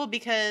looks cool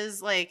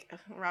because, like,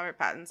 Robert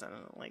Pattinson,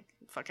 like,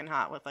 fucking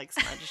hot with, like,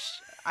 smudge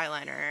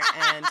eyeliner.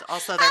 And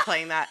also they're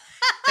playing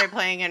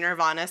a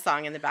Nirvana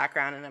song in the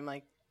background. And I'm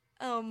like,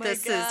 oh my God.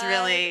 This is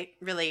really,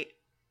 really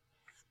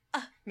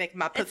making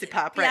my pussy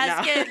pop right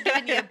now.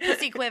 Giving you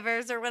pussy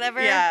quivers or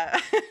whatever. Yeah.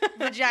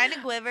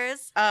 Vagina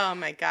quivers. Oh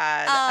my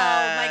God.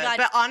 Oh my God.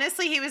 But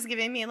honestly, he was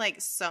giving me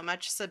like so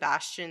much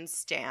Sebastian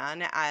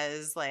Stan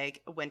as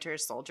like Winter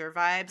Soldier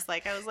vibes.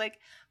 Like I was like,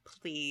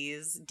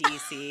 please,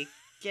 DC,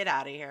 get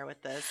out of here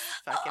with this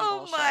fucking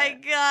bullshit. Oh my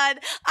God.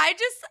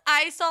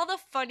 I saw the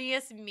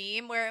funniest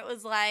meme where it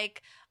was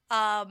like,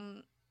 why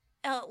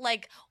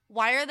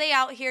are they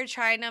out here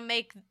trying to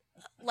make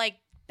like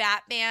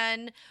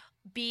Batman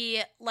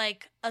be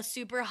like a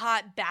super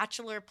hot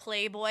bachelor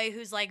playboy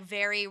who's like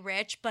very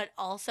rich but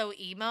also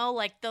emo?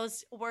 Like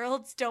those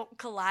worlds don't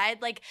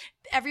collide. Like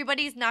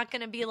everybody's not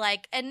gonna be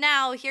like, and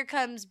now here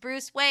comes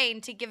Bruce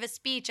Wayne to give a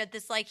speech at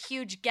this like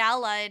huge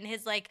gala in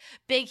his like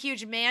big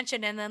huge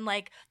mansion, and then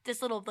like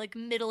this little like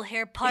middle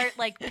hair part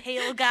like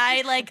pale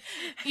guy like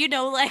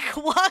like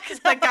walks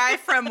the guy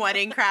from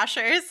Wedding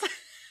Crashers.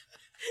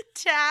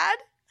 Tad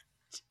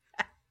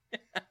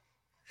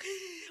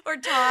or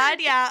Todd,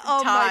 yeah.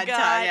 Oh Todd, my God,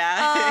 Todd,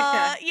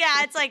 yeah.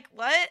 Yeah. It's like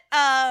what?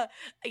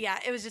 Yeah.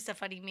 It was just a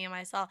funny meme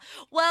I saw.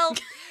 Well,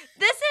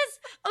 this is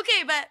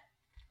okay, but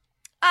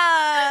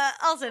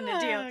I'll send it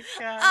to you.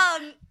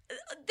 God.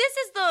 This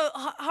is the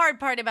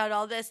hard part about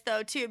all this,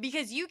 though, too,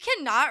 because you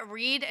cannot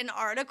read an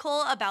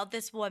article about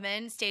this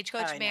woman,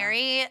 Stagecoach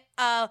Mary,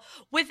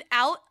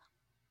 without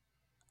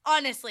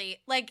honestly,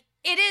 like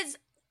it is.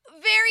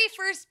 Very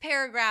first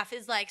paragraph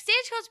is like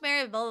Stagecoach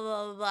Mary, blah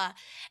blah blah blah,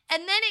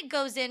 and then it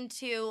goes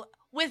into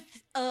with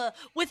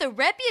a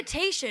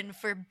reputation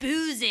for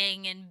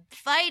boozing and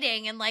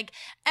fighting, and like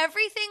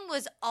everything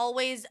was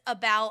always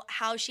about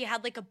how she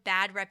had like a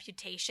bad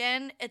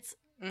reputation. It's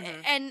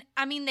and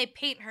I mean they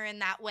paint her in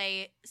that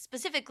way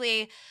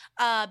specifically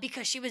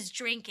because she was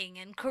drinking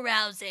and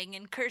carousing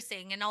and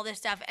cursing and all this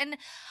stuff, and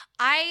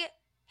I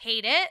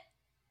hate it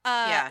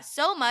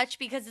so much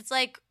because it's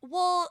like,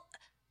 well,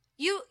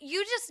 you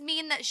just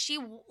mean that she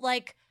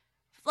like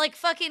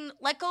fucking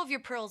let go of your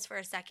pearls for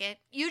a second.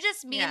 You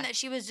just mean that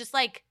she was just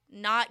like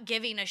not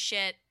giving a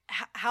shit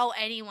how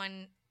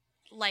anyone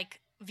like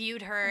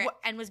viewed her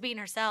and was being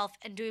herself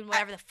and doing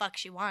whatever the fuck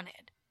she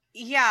wanted.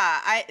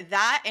 Yeah,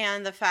 that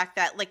and the fact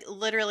that like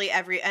literally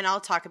and I'll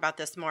talk about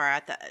this more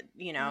at the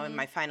in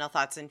my final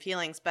thoughts and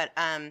feelings, but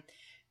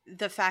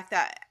the fact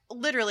that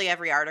literally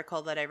every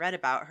article that I read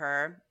about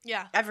her,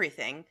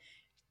 everything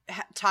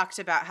talked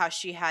about how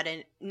she had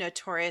a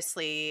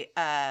notoriously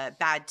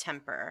bad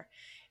temper.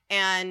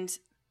 And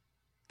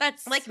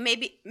that's like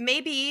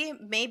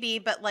maybe,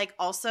 but like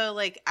also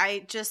like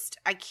I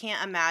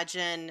can't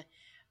imagine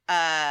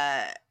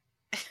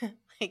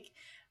like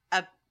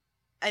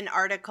an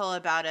article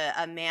about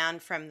a man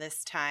from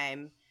this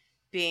time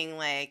being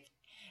like,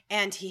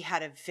 and he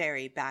had a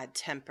very bad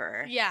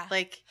temper. Yeah.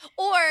 Like,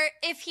 or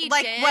if he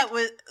like did. What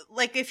was,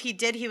 like, if he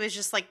did, he was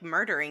just, like,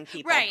 murdering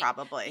people,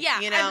 probably. Yeah.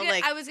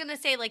 I was going to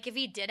say, like, if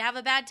he did have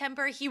a bad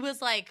temper, he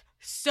was, like,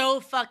 so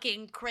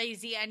fucking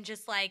crazy and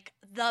just, like,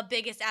 the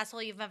biggest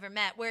asshole you've ever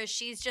met. Whereas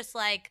she's just,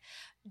 like,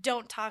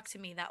 don't talk to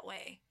me that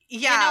way.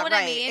 Yeah, you know what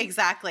I mean?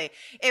 Exactly.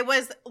 It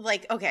was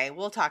like, okay,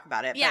 we'll talk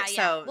about it. Yeah,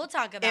 so we'll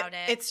talk about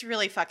it. It's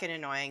really fucking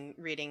annoying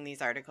reading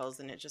these articles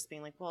and it just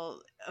being like,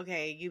 well,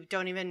 okay, you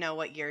don't even know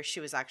what year she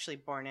was actually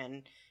born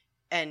in.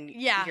 And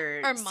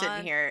you're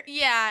sitting here.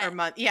 Yeah. Or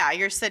month. Yeah,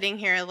 you're sitting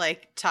here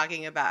like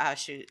talking about how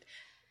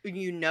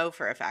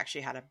for a fact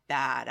she had a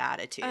bad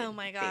attitude. Oh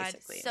my God.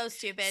 Basically. So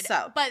stupid.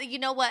 So, but you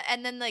know what?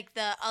 And then like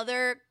the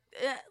other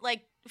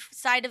like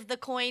side of the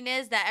coin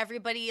is that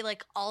everybody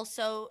like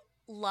also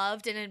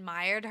loved and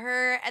admired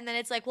her, and then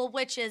it's like, well,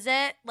 which is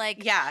it?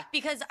 Like,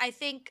 because I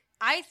think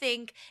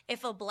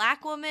if a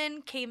black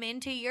woman came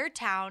into your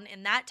town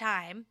in that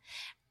time,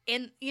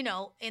 in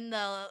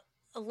the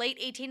late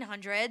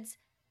 1800s,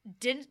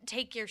 didn't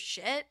take your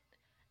shit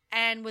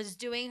and was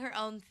doing her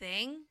own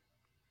thing,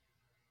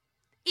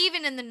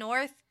 even in the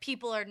North,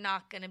 people are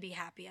not going to be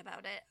happy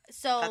about it.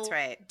 So that's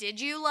right. Did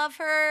you love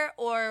her,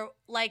 or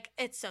like,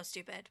 it's so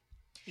stupid.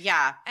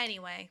 Yeah.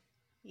 Anyway.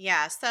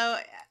 Yeah. So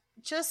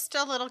just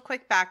a little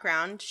quick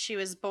background. She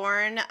was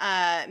born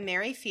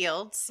Mary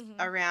Fields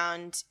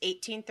around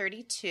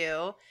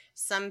 1832.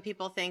 Some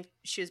people think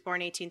she was born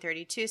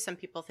 1832. Some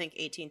people think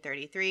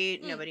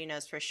 1833. Nobody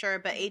knows for sure,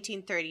 but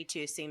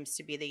 1832 seems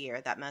to be the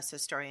year that most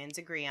historians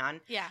agree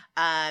on. Yeah.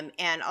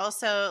 And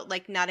also,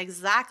 like, not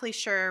exactly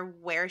sure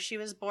where she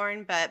was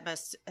born, but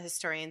most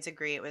historians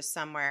agree it was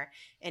somewhere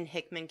in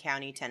Hickman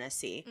County,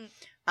 Tennessee.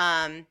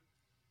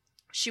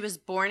 She was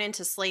born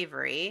into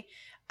slavery.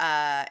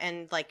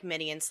 And like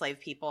many enslaved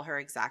people, her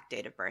exact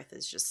date of birth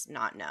is just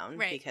not known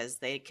because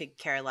they could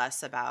care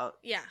less about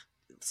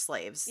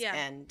slaves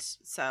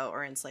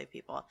or enslaved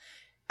people.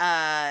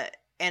 And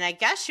I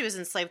guess she was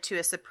enslaved to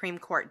a Supreme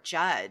Court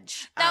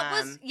judge.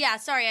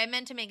 Sorry, I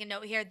meant to make a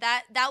note here.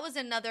 That was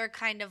another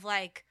kind of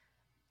like,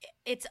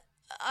 it's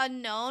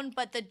unknown,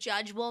 but the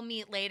judge we'll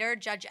meet later,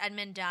 Judge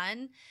Edmund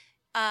Dunn,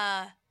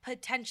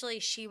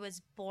 potentially she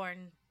was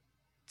born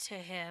to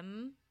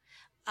him.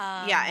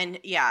 But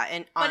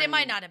it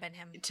might not have been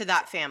him to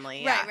that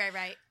family.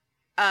 Right.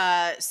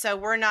 So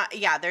we're not.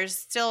 Yeah, there's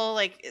still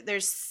like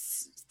there's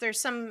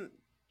some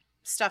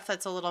stuff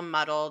that's a little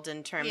muddled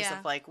in terms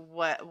of like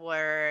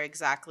where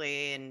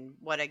exactly and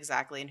what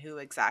exactly and who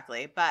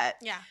exactly. But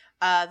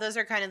those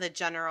are kind of the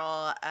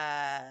general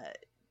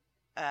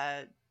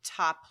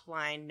top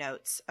line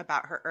notes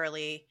about her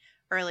early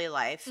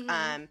life.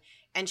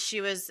 And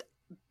she was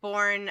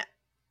born,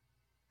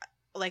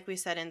 like we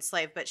said,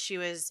 enslaved, but she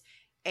was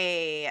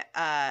a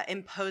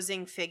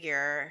imposing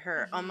figure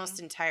her almost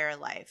entire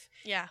life.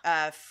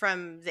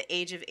 From the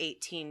age of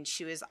 18,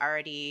 she was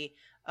already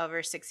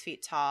over 6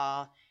 feet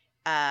tall,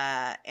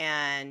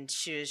 and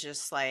she was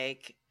just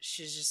like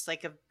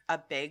a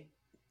big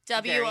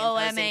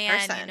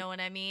WOMAN. You know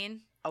what I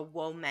mean? A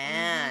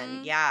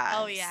woman, yeah.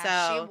 Oh yeah,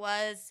 so, she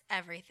was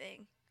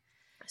everything.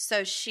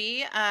 So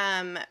she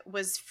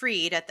was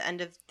freed at the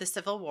end of the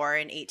Civil War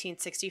in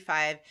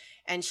 1865,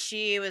 and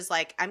she was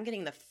like, I'm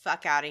getting the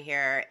fuck out of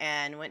here,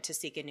 and went to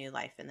seek a new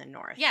life in the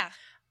North. Yeah.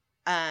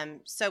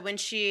 So when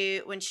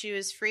she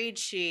was freed,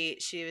 she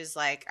was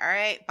like, all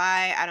right,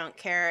 bye. I don't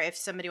care if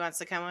somebody wants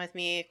to come with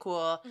me,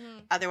 cool.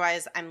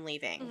 Otherwise, I'm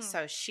leaving.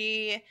 So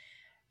she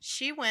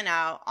went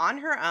out on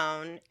her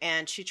own,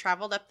 and she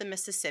traveled up the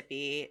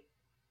Mississippi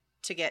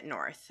to get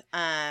north.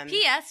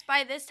 P.S.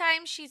 By this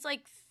time, she's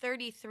like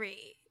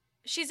 33.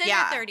 She's in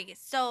her 30s,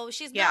 so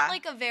she's not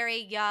like a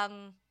very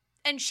young,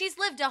 and she's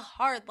lived a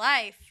hard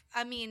life.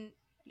 I mean,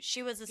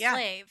 she was a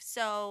slave,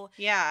 so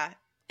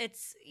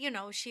it's,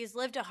 she's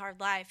lived a hard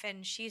life,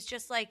 and she's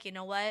just like, you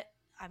know what?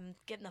 I'm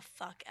getting the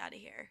fuck out of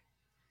here.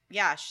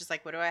 Yeah, she's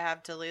like, what do I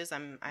have to lose?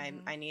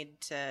 I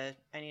need to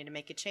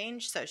make a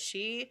change. So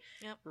she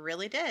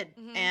really did,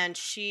 and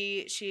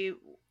she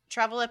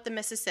traveled up the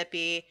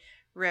Mississippi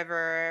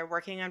River,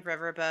 working on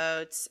river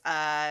boats.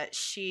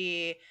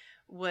 She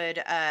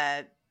would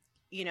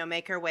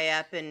make her way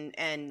up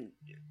and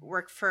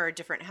work for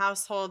different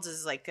households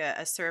as like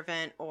a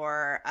servant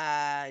or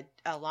a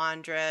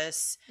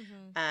laundress.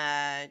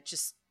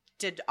 Just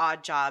did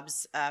odd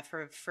jobs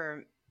for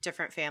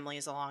different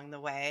families along the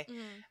way.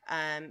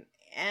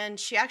 And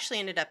she actually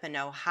ended up in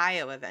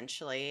Ohio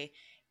eventually.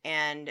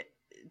 And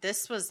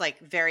this was like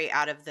very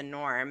out of the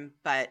norm,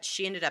 but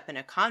she ended up in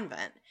a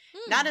convent,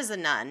 not as a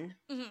nun.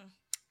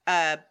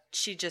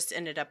 She just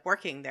ended up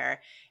working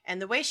there.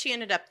 And the way she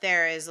ended up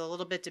there is a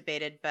little bit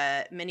debated,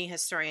 but many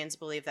historians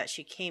believe that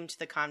she came to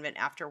the convent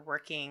after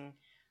working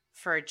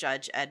for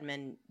Judge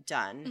Edmund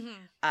Dunn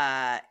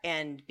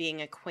and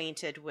being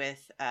acquainted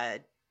with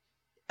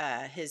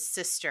his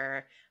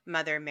sister,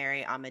 Mother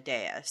Mary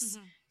Amadeus.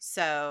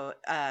 So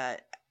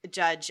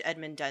Judge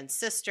Edmund Dunn's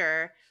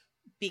sister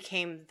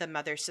became the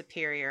Mother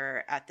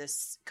Superior at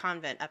this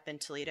convent up in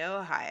Toledo,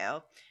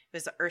 Ohio. It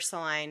was the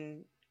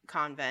Ursuline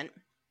convent.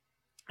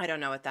 I don't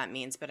know what that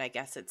means, but I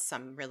guess it's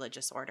some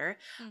religious order.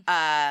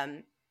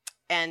 And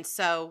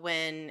so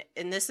and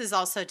this is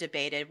also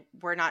debated,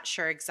 we're not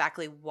sure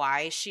exactly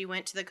why she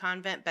went to the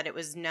convent, but it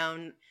was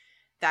known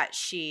that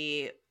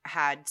she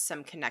had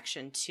some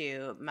connection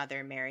to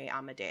Mother Mary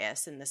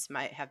Amadeus, and this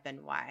might have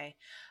been why.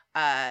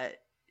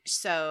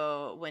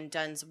 So when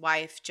Dunn's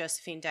wife,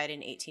 Josephine, died in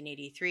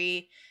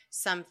 1883,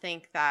 some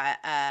think that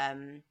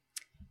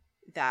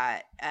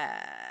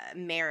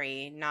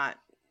Mary, not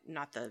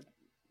the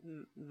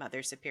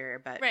Mother Superior,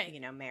 but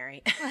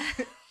Mary,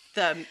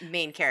 the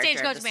main character,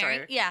 Stagecoach of the Mary,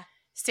 story,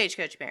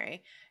 Stagecoach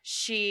Mary.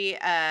 She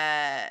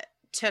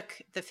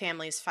took the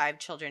family's 5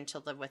 children to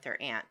live with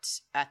her aunt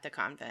at the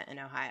convent in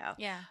Ohio.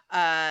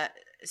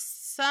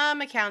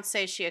 Some accounts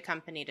say she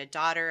accompanied a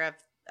daughter of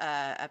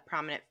a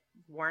prominent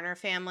Warner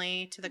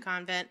family to the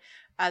convent.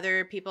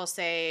 Other people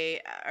say,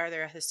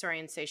 other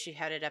historians say she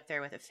headed up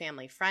there with a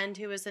family friend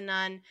who was a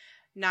nun.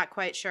 Not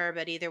quite sure,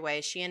 but either way,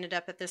 she ended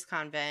up at this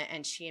convent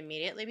and she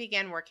immediately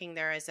began working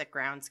there as a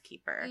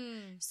groundskeeper.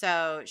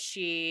 So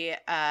she,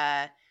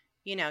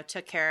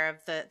 took care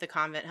of the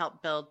convent,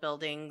 helped build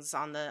buildings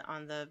on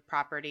the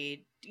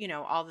property,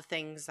 all the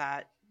things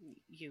that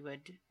you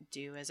would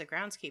do as a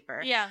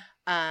groundskeeper.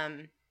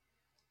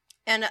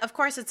 And of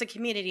course, it's a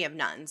community of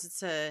nuns.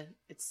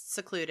 It's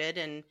secluded,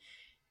 and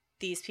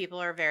these people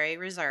are very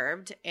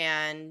reserved.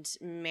 And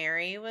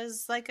Mary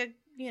was like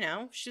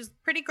she was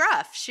pretty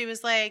gruff. She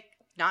was like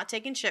not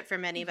taking shit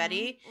from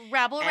anybody.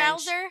 Rabble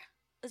rouser?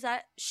 Is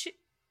that she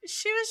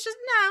was just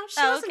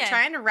she wasn't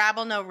trying to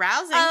rabble no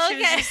rousing. She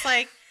was just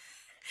like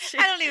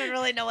I don't even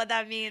really know what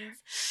that means.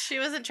 She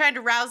wasn't trying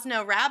to rouse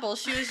no rabble.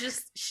 She was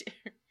just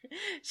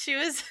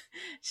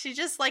she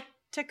just like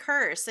to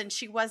curse, and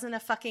she wasn't a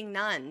fucking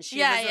nun. She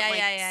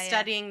wasn't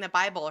studying the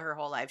Bible her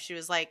whole life. She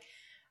was like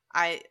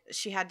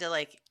she had to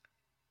like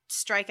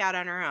strike out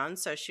on her own,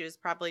 so she was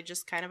probably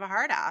just kind of a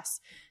hard ass.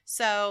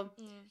 So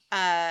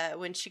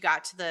when she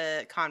got to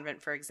the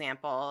convent, for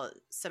example,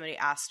 somebody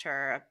asked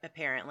her,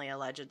 apparently,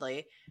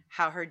 allegedly,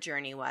 how her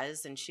journey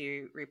was, and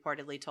she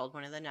reportedly told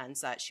one of the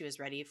nuns that she was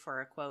ready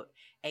for, quote,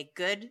 a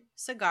good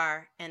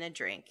cigar and a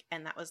drink.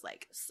 And that was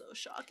like so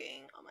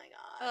shocking. Oh my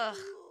God. Ugh,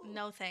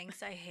 no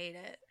thanks. I hate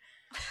it.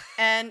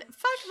 And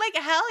fuck, like,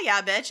 hell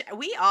yeah, bitch.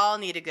 We all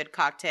need a good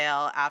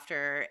cocktail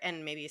after,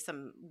 and maybe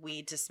some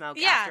weed to smoke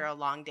after a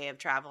long day of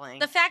traveling.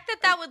 The fact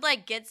that would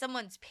like get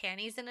someone's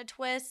panties in a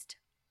twist.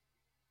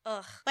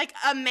 Ugh. Like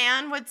a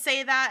man would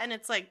say that, and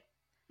it's like,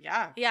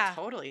 yeah,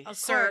 totally.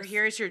 Sir,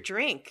 here's your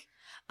drink.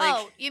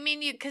 Like, you mean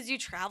because you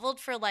traveled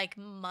for like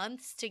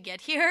months to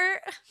get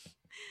here?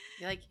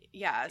 Like,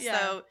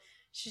 so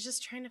she's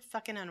just trying to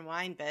fucking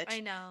unwind, bitch. I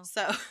know.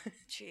 So,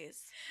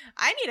 jeez.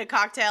 I need a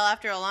cocktail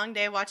after a long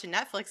day watching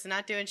Netflix and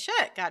not doing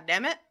shit. God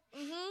damn it.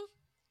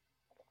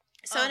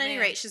 So at any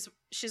rate,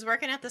 she's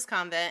working at this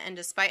convent, and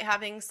despite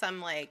having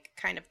some like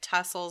kind of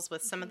tussles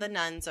with some of the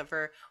nuns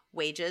over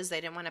wages,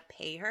 they didn't want to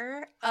pay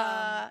her.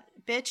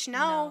 Bitch,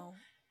 no.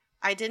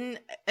 I didn't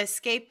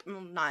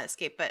not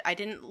escape, but I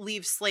didn't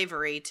leave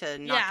slavery to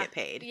not get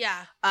paid.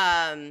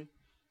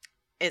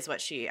 Is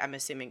what I'm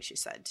assuming she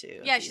said too.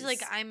 Yeah, she's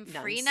like, I'm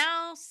free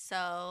now,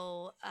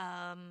 so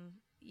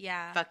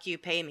fuck you,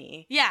 pay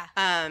me. Yeah.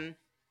 And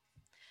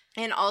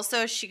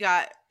also she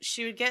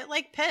would get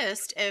like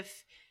pissed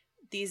if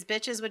these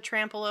bitches would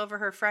trample over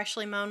her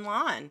freshly mown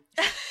lawn.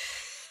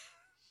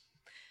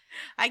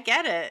 I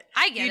get it.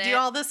 You do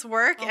all this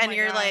work and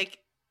you're like,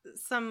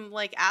 some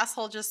like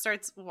asshole just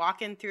starts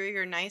walking through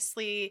your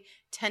nicely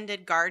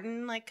tended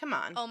garden. Like, come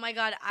on. Oh my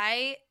God.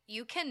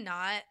 You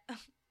cannot.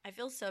 I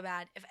feel so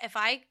bad.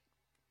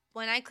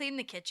 When I clean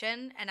the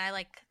kitchen and I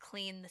like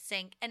clean the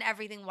sink and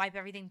everything, wipe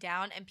everything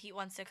down, and Pete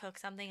wants to cook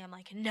something, I'm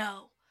like,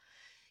 no,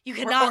 you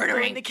cannot. We're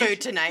ordering the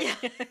food tonight.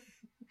 Yeah.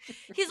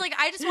 He's like,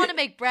 I just want to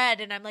make bread,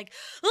 and I'm like,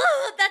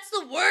 oh, that's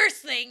the worst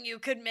thing you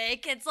could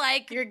make. It's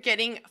like you're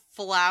getting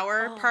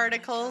flour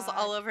particles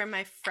all over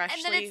my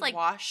freshly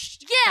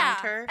washed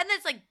counter. And then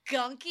it's like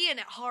gunky and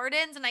it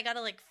hardens, and I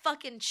gotta like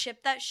fucking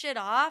chip that shit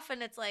off,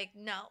 and it's like,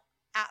 no.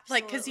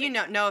 Absolutely. Like,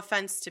 because no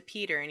offense to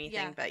Pete or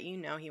anything, but he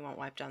won't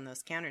wipe down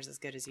those counters as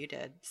good as you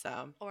did,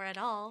 so. Or at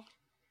all.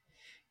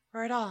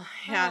 Or at all.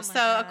 Yeah. Oh, so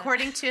God.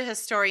 according to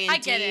historian I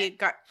get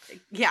it.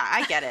 Yeah,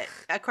 I get it.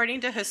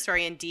 According to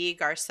historian D.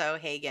 Garceau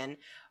Hagen,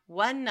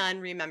 one nun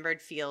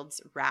remembered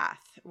Field's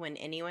wrath when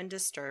anyone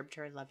disturbed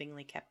her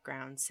lovingly kept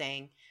ground,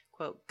 saying,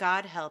 quote,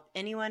 God help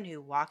anyone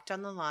who walked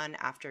on the lawn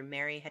after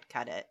Mary had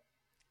cut it.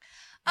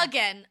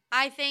 Again,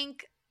 I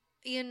think,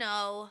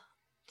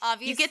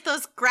 obviously. You get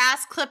those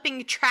grass clipping,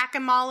 you track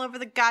them all over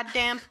the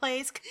goddamn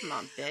place. Come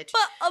on, bitch.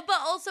 But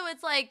also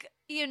it's like,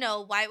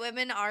 white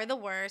women are the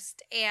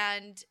worst,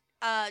 and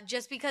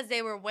just because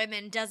they were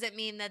women doesn't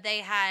mean that they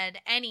had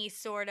any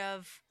sort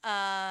of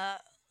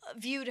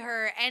viewed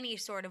her any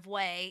sort of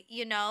way,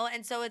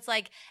 and so it's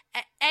like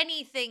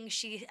anything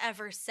she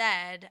ever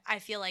said, I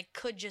feel like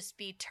could just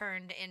be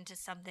turned into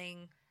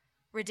something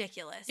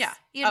ridiculous. Yeah.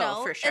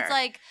 For sure. It's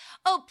like,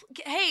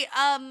 hey,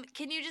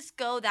 can you just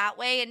go that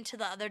way into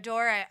the other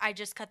door? I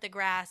just cut the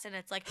grass. And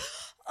it's like,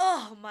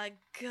 oh my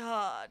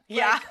God.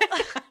 Yeah.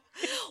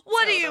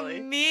 What Totally. do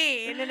you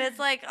mean? And it's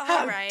like, all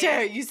How right.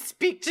 dare you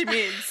speak to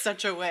me in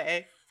such a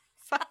way?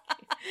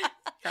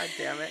 God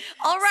damn it.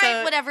 All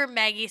right, whatever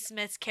Maggie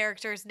Smith's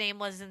character's name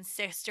was in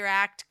Sister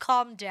Act,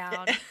 calm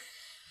down.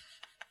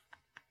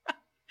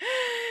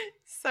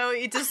 So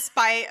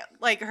despite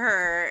like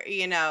her,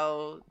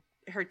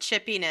 her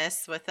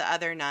chippiness with the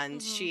other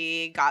nuns,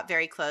 she got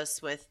very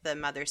close with the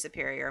Mother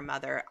Superior,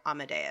 Mother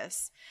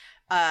Amadeus.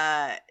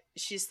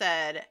 She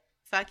said,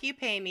 fuck you,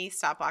 pay me.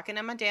 Stop walking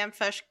on my damn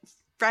fresh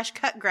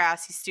cut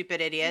grass, you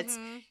stupid idiots.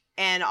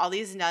 And all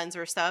these nuns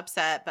were so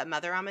upset, but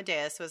Mother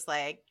Amadeus was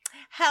like,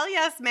 hell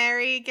yes,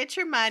 Mary, get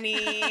your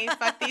money.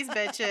 Fuck these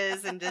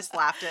bitches. And just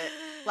laughed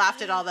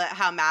at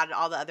how mad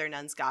all the other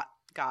nuns got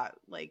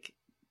like,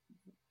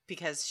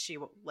 because she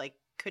like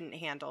couldn't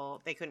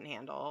handle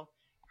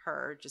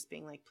her just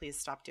being like, please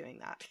stop doing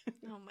that.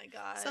 Oh my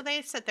God. So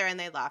they sit there and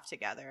they laugh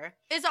together.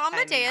 Is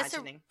Amadeus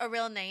a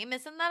real name?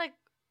 Isn't that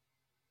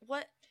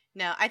what?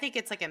 No, I think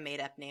it's like a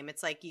made up name.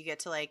 It's like you get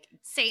to like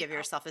give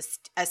yourself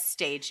a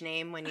stage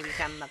name when you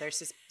become Mother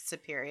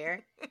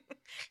Superior.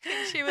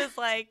 She was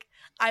like,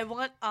 I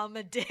want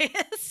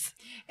Amadeus.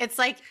 It's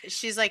like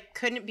she's like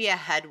couldn't be a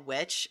head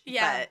witch.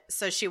 Yeah. But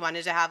so she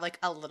wanted to have like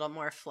a little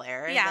more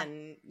flair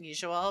than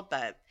usual.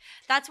 But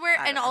that's where,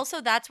 and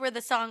also that's where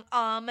the song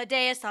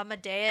Amadeus.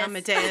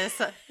 Amadeus.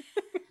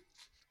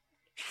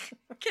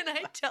 Can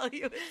I tell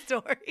you a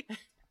story?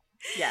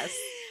 Yes.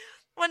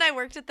 When I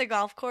worked at the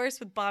golf course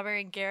with Bomber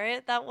and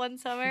Garrett that one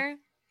summer,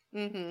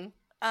 and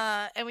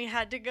we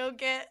had to go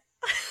get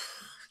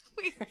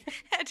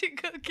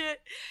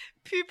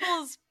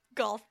people's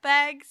golf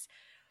bags.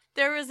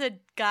 There was a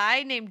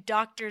guy named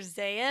Dr.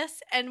 Zayas,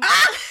 and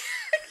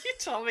you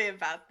told me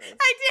about this.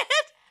 I did.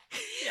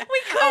 Yeah.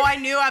 I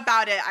knew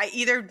about it.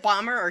 Either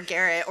Bomber or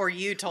Garrett or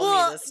you told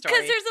me this story.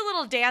 Because there's a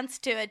little dance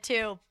to it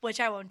too, which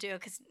I won't do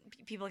because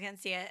people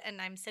can't see it, and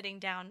I'm sitting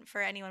down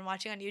for anyone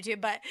watching on YouTube.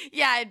 But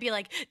yeah, I'd be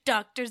like,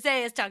 Dr.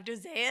 Zayas, Dr.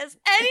 Zayas.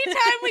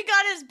 Anytime we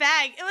got his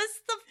bag, it was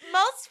the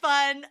most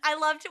fun. I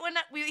loved it when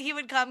he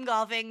would come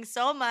golfing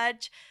so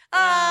much.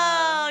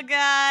 Oh,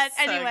 God.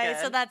 So anyway,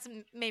 good. so that's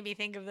made me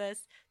think of this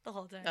the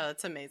whole time. Oh,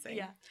 that's amazing.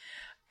 Yeah.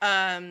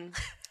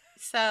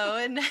 So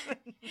in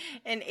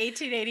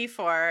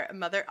 1884,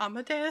 Mother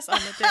Amadeus she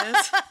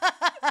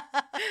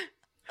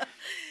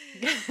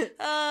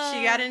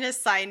got an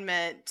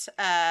assignment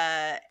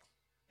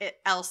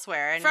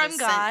elsewhere and from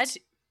God,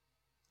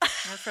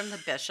 from the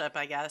bishop,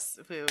 I guess.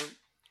 Who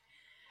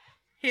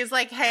he's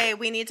like, hey,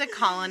 we need to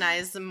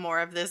colonize more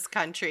of this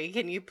country.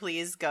 Can you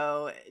please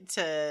go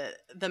to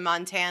the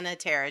Montana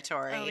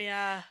territory? Oh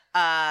yeah,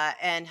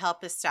 and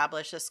help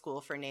establish a school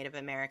for Native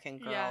American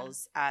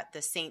girls at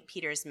the St.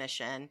 Peter's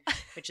Mission,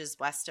 which is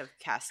west of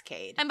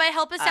Cascade. And by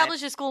help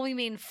establish a school, we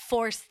mean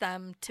force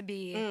them to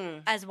be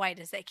as white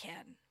as they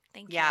can.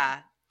 Thank you.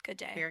 Yeah. Good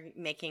day. We're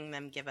making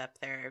them give up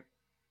their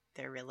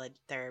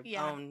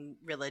own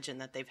religion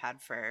that they've had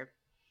for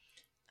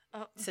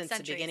since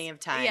centuries. the beginning of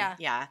time.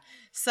 Yeah.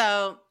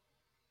 So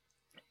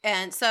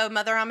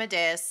Mother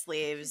Amadeus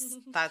leaves.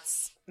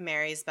 That's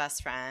Mary's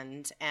best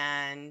friend,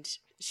 and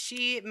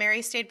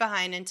Mary stayed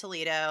behind in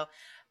Toledo.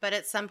 But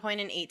at some point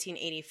in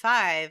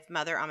 1885,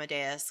 Mother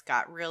Amadeus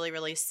got really,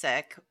 really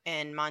sick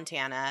in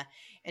Montana,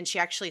 and she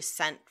actually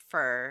sent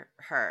for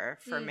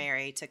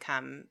Mary to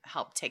come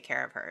help take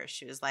care of her.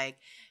 She was like,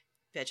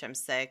 bitch, I'm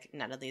sick.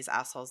 None of these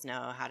assholes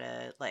know how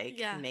to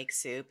make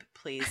soup.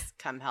 Please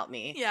come help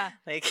me. Yeah.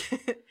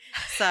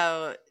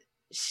 So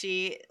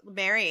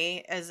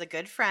Mary is a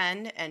good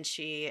friend, and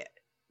she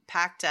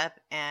packed up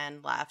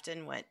and left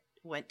and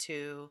went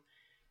to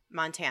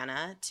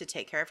Montana to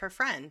take care of her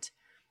friend.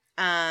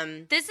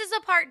 This is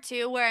a part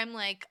too where I'm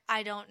like,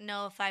 I don't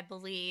know if I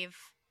believe.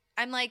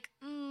 I'm like,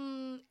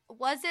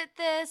 was it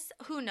this?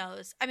 Who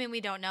knows? I mean,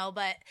 we don't know,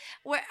 but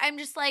where I'm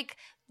just like,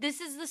 this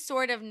is the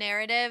sort of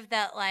narrative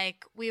that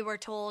like we were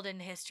told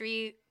in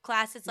history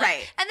class. It's like,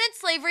 right. And then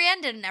slavery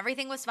ended and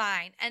everything was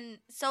fine. And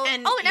so,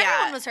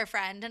 everyone was her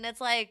friend. And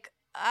it's like,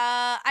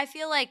 I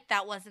feel like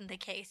that wasn't the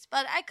case,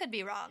 but I could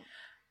be wrong.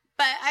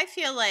 But I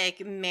feel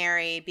like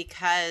Mary,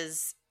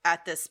 because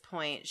at this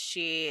point,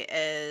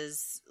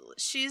 she's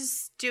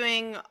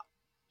doing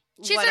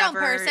She's whatever.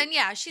 her own person.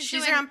 Yeah,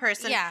 she's her own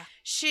person. Yeah.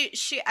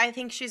 I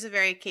think she's a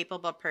very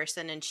capable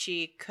person, and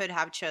she could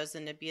have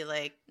chosen to be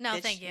like, no,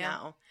 thank you.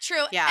 No.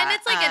 True. Yeah, and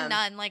it's like a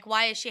nun. Like,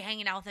 why is she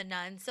hanging out with a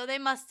nun? So they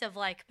must have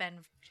like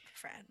been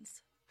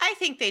friends. I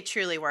think they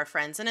truly were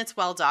friends, and it's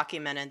well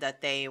documented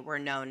that they were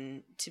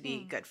known to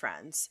be good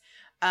friends.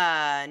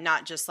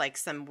 Not just like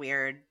some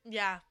weird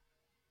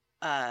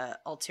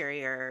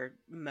ulterior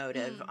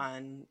motive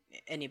on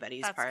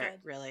anybody's part, good.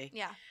 Really.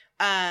 Yeah.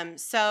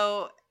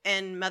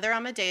 And Mother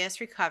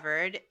Amadeus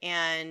recovered,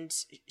 and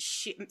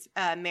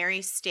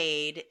Mary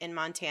stayed in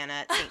Montana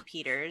at St.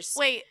 Peter's.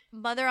 Wait,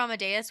 Mother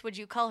Amadeus? Would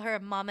you call her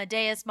Mama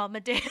Deus? Mama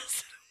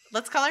Deus?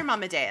 Let's call her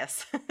Mama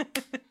Deus.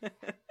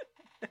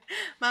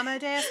 Mama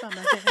Deus,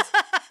 Mama Deus.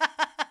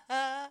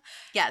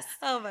 Yes.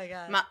 Oh my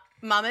God.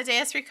 Mama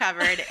Deus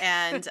recovered,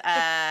 and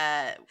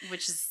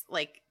which is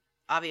like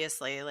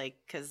obviously like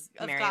because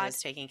Mary was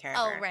taking care of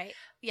her. Oh right.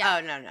 Yeah.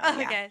 Oh no.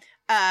 Okay.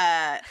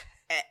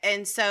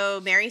 And so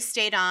Mary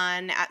stayed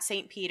on at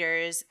St.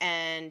 Peter's,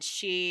 and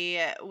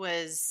she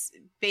was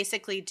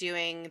basically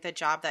doing the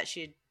job that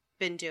she'd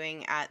been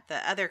doing at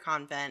the other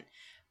convent,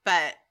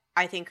 but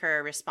I think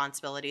her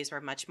responsibilities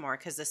were much more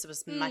because this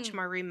was much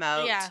more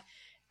remote. Yeah.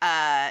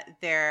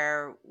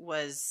 There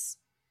was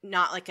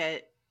not like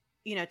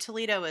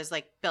Toledo was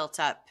like built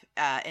up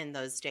in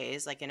those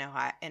days, like in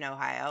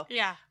Ohio.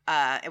 Yeah.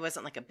 It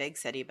wasn't like a big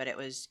city, but it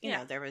was,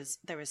 there was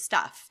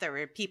stuff, there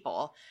were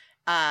people.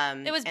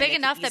 It was big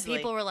enough that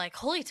people were like,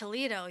 "Holy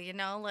Toledo,"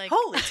 like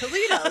 "Holy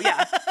Toledo,"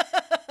 yeah.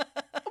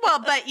 Well,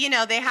 but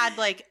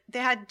they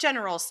had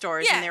general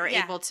stores, and they were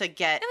able to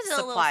get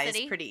supplies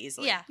pretty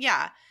easily.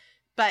 Yeah.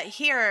 But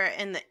here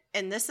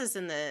this is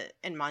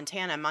in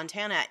Montana.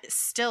 Montana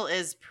still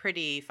is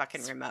pretty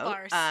fucking remote.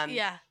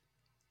 Sparse.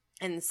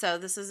 And so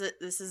this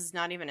is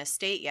not even a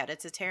state yet;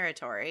 it's a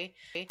territory.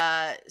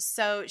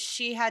 So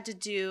she had to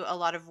do a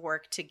lot of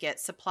work to get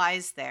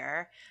supplies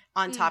there,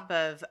 on top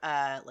of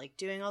like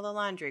doing all the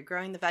laundry,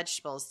 growing the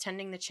vegetables,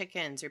 tending the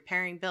chickens,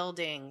 repairing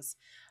buildings.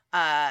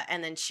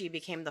 And then she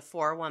became the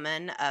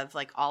forewoman of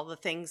like all the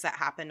things that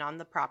happened on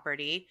the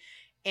property.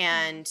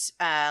 And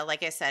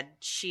like I said,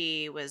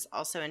 she was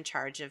also in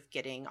charge of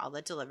getting all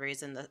the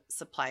deliveries and the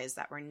supplies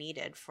that were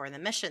needed for the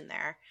mission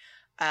there.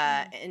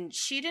 And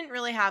she didn't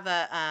really have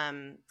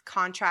a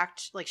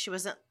contract. Like she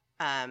wasn't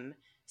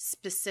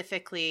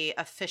specifically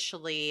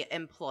officially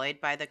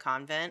employed by the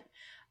convent.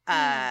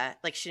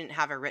 Like she didn't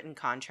have a written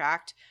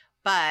contract,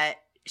 but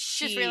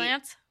she's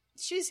freelance.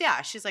 She's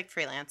like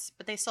freelance,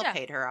 but they still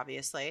paid her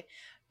obviously.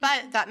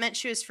 But that meant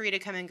she was free to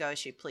come and go as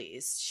she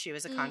pleased. She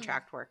was a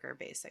contract worker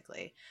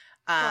basically.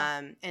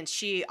 And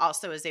she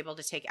also was able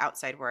to take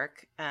outside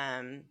work.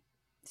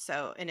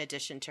 So in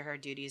addition to her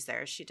duties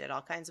there, she did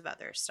all kinds of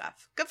other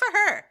stuff. Good for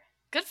her.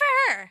 Good for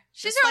her.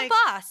 She's her own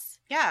boss.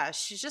 Yeah,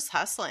 she's just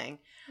hustling.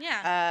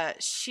 Yeah.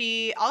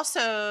 She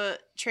also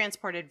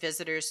transported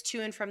visitors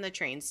to and from the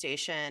train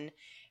station,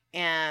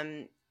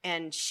 and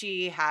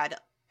she had,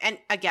 and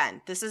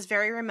again, this is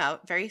very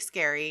remote, very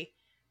scary,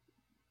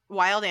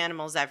 wild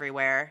animals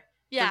everywhere.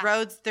 Yeah. The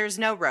roads, there's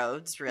no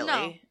roads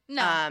really.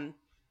 No.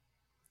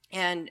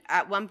 And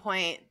at one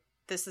point,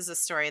 this is a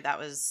story that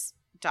was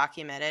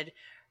documented.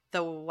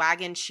 The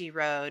wagon she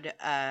rode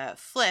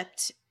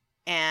flipped,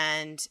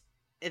 and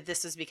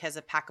this was because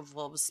a pack of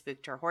wolves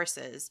spooked her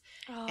horses.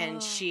 Oh.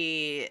 And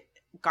she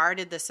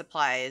guarded the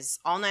supplies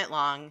all night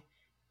long,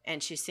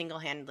 and she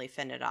single-handedly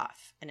fended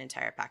off an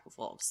entire pack of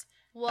wolves.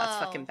 Whoa. That's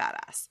fucking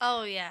badass.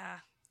 Oh, yeah.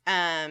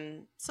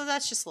 So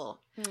that's just a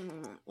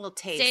little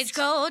taste.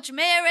 Stagecoach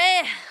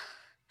Mary.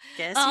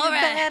 Guess all you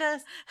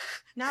better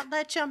not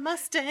let your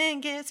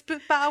Mustang get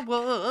spooked by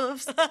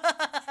wolves.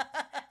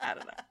 I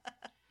don't know.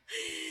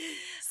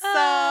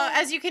 So,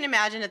 as you can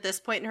imagine, at this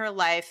point in her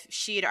life,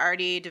 she'd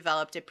already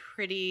developed a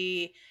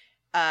pretty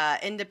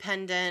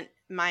independent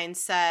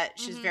mindset.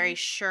 She's very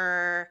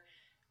sure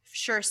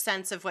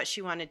sense of what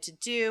she wanted to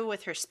do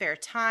with her spare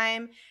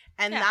time.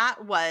 And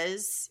that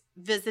was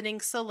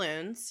visiting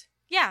saloons.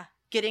 Yeah.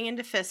 Getting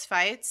into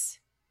fistfights.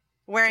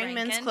 Wearing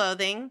men's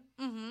clothing.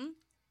 Mm-hmm.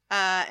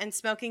 And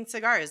smoking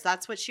cigars.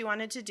 That's what she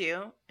wanted to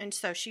do. And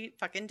so she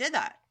fucking did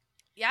that.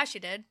 Yeah, she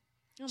did.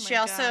 Oh she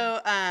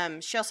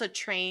also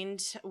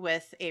trained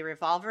with a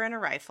revolver and a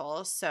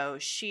rifle, so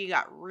she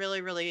got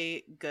really,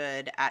 really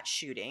good at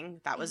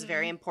shooting. That was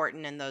very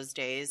important in those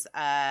days.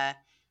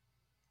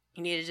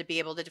 You needed to be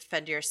able to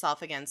defend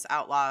yourself against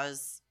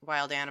outlaws,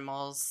 wild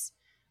animals,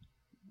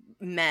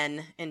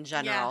 men in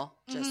general.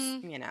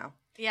 Just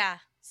Yeah.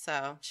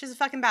 So she's a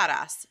fucking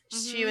badass.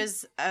 She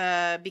was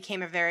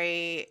became a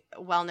very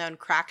well-known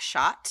crack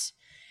shot.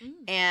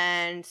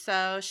 And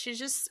so she's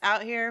just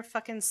out here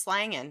fucking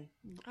slanging.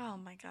 Oh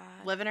my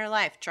God. Living her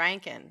life,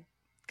 drinking.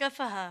 Good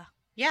for her.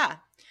 Yeah.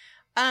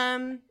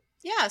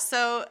 Yeah,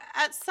 so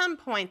at some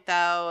point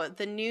though,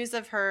 the news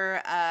of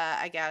her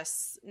I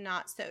guess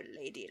not so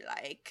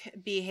ladylike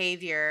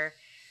behavior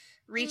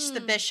reach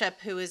the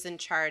bishop who is in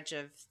charge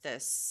of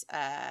this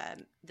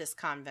this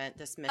convent,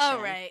 this mission.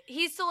 Oh, right.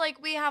 He's still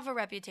like, we have a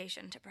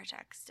reputation to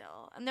protect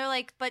still. And they're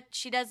like, but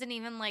she doesn't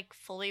even like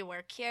fully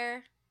work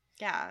here.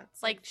 Yeah.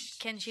 It's like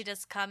can she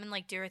just come and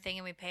like do her thing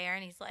and we pay her?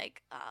 And he's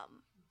like,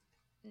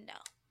 no.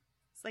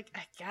 It's like,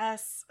 I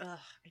guess. Ugh,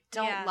 I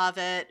don't love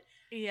it.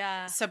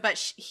 Yeah. So, but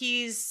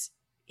he's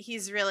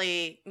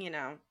really,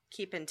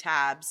 keeping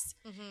tabs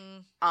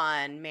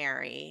on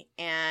Mary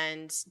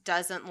and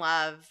doesn't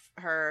love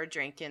her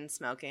drinking,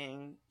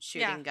 smoking,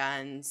 shooting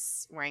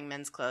guns, wearing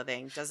men's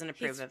clothing. Doesn't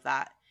approve of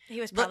that. He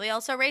was probably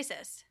also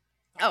racist.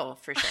 Oh,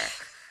 for sure.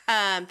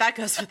 That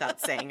goes without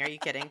saying. Are you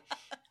kidding?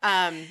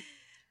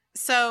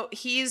 So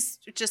he's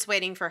just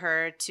waiting for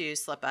her to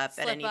slip up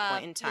at any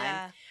point in time.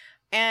 Yeah.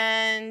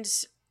 And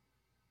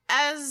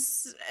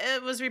as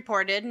it was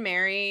reported,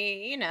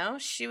 Mary,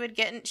 she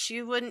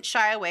wouldn't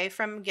shy away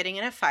from getting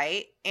in a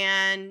fight.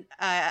 And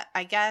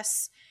I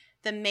guess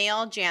the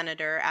male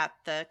janitor at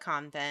the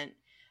convent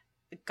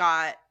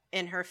got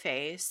in her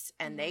face,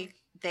 and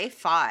they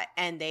fought,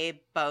 and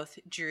they both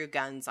drew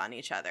guns on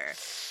each other.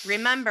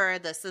 Remember,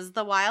 this is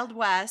the Wild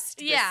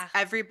West. Yeah.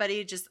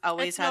 Everybody just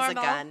always has a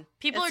gun.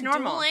 People it's are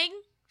normal. dueling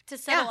to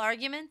settle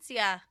arguments.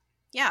 Yeah.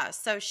 Yeah.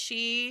 So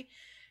she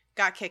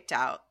got kicked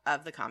out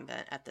of the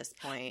convent at this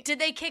point. Did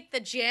they kick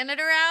the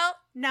janitor out?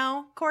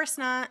 No, of course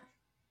not.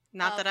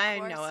 Not that I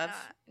know of.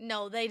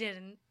 No, they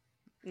didn't.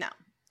 No.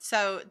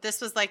 So this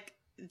was like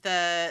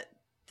the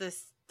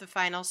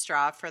final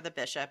straw for the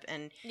bishop,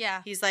 and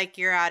he's like,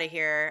 "You're out of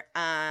here."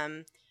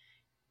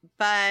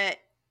 But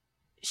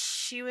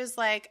she was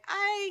like,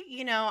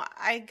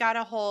 I got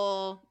a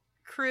whole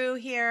crew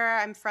here.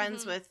 I'm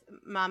friends with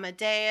Mama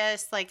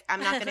Deus. Like,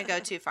 I'm not going to go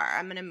too far.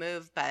 I'm going to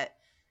move, but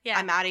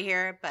I'm out of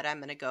here, but I'm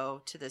going to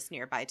go to this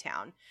nearby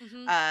town.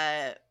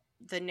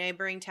 The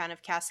neighboring town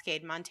of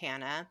Cascade,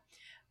 Montana,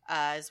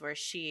 is where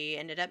she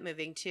ended up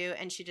moving to,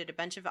 and she did a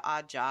bunch of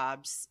odd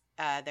jobs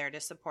there to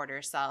support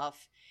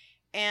herself.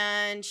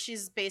 And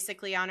she's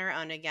basically on her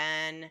own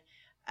again.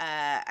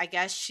 I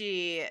guess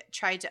she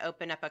tried to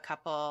open up a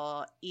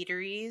couple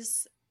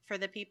eateries for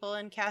the people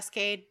in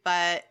Cascade,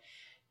 but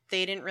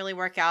they didn't really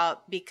work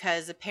out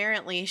because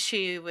apparently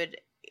she would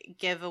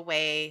give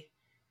away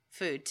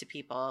food to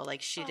people.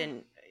 Like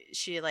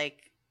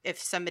if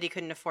somebody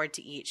couldn't afford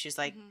to eat, she's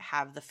like,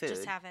 have the food.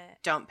 Just have it.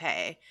 Don't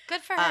pay.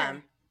 Good for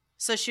her.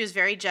 So she was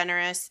very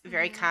generous,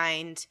 very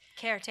kind.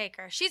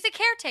 Caretaker. She's a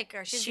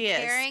caretaker. She's a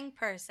caring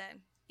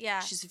person. Yeah.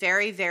 She's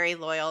very, very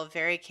loyal,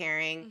 very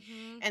caring.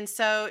 And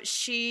so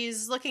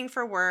she's looking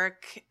for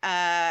work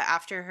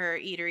after her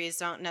eateries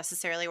don't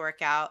necessarily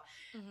work out.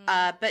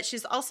 But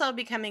she's also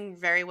becoming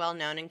very well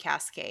known in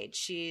Cascade.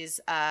 She's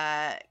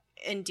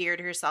endeared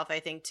herself,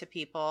 I think, to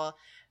people,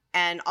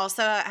 and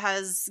also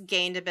has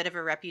gained a bit of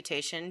a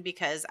reputation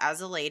because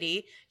as a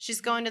lady, she's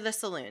going to the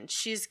saloon.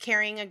 She's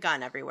carrying a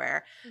gun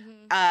everywhere.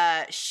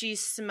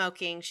 She's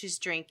smoking. She's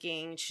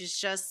drinking. She's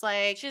just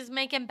like... She's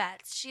making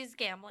bets. She's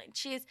gambling.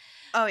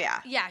 Oh, yeah.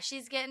 Yeah,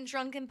 she's getting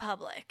drunk in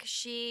public.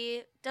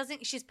 She's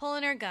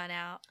pulling her gun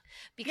out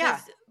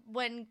because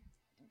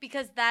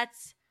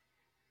that's...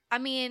 I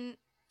mean...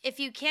 If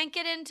you can't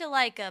get into,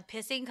 like, a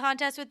pissing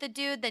contest with the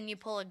dude, then you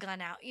pull a gun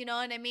out. You know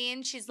what I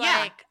mean? She's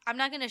like, I'm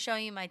not going to show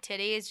you my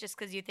titties just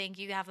because you think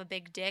you have a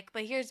big dick,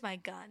 but here's my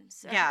gun.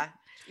 So.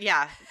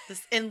 Yeah.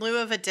 In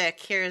lieu of a dick,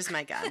 here's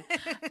my gun.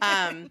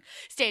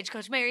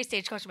 Stagecoach Mary,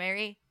 Stagecoach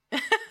Mary.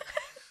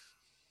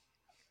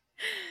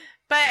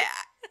 But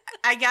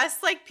I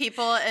guess, like,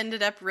 people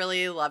ended up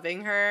really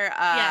loving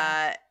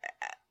her.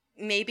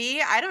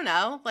 Maybe. I don't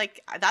know. Like,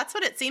 that's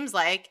what it seems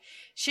like.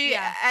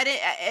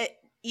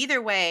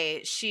 Either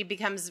way, she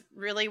becomes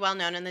really well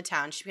known in the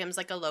town. She becomes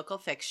like a local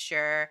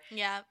fixture.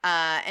 Yeah.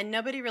 And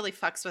nobody really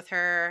fucks with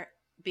her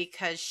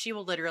because she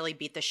will literally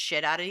beat the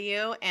shit out of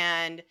you.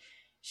 And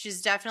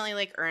she's definitely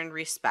like earned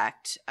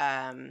respect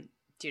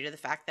due to the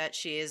fact that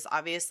she is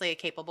obviously a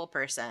capable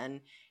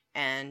person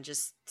and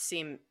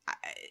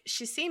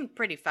she seemed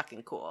pretty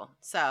fucking cool.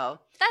 So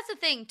that's the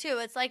thing too.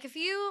 It's like if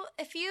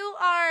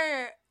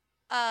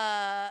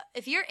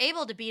you're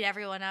able to beat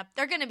everyone up,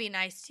 they're going to be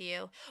nice to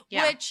you.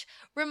 Yeah. Which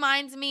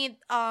reminds me,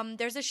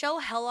 there's a show,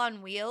 Hell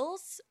on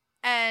Wheels,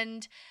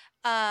 and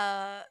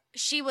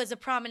she was a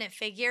prominent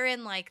figure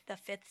in, like, the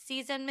 5th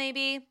season,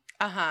 maybe.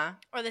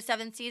 Or the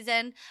 7th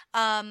season.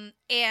 And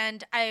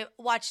I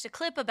watched a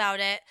clip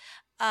about it.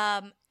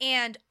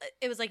 And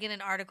it was like in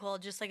an article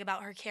just like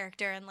about her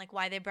character and like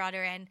why they brought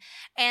her in.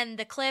 And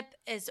the clip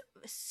is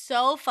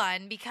so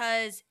fun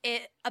because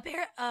it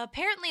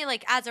apparently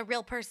like as a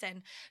real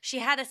person, she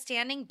had a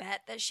standing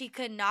bet that she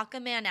could knock a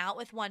man out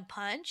with one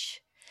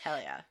punch. Hell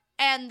yeah.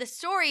 And the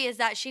story is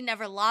that she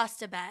never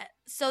lost a bet.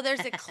 So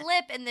there's a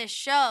clip in this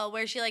show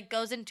where she like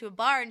goes into a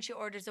bar and she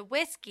orders a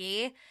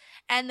whiskey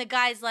and the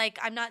guy's like,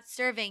 I'm not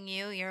serving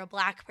you. You're a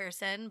black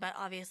person, but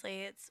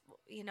obviously it's,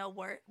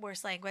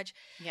 worse language.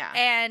 Yeah.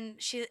 And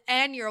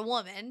you're a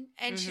woman.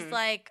 And she's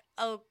like,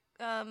 oh,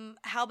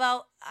 how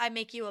about I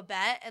make you a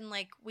bet and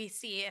like we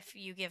see if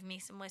you give me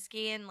some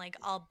whiskey and like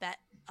I'll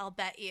I'll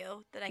bet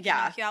you that I can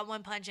knock you out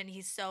one punch. And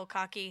he's so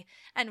cocky.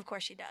 And of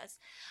course she does.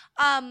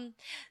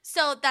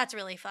 So that's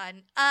really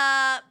fun.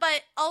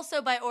 But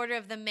also by order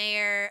of the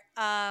mayor,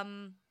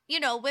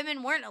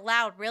 women weren't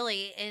allowed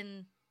really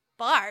in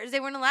bars. They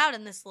weren't allowed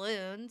in the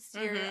saloons.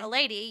 You're a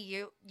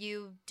lady.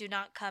 You do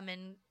not come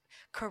and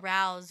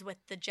carouse with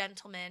the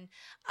gentlemen.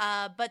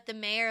 But the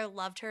mayor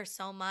loved her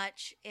so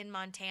much in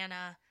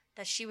Montana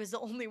that she was the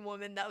only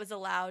woman that was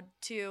allowed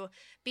to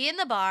be in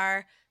the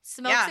bar,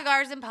 smoke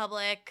cigars in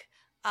public.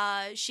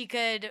 She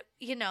could,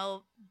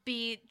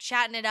 be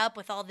chatting it up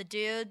with all the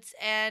dudes,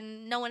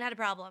 and no one had a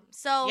problem.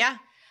 So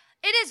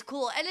it is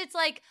cool. And it's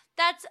like,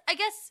 that's, I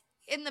guess,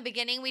 in the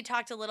beginning, we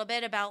talked a little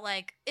bit about,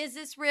 like, is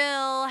this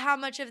real? How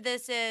much of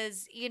this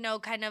is,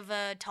 kind of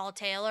a tall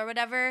tale or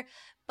whatever?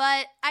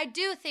 But I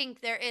do think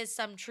there is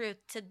some truth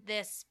to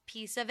this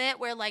piece of it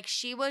where, like,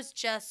 she was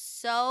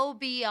just so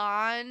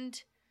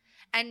beyond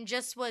and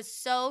just was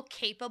so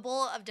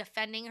capable of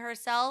defending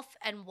herself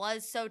and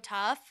was so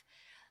tough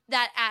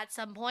that at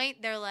some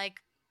point they're like,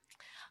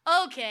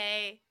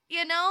 okay,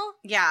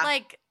 Yeah.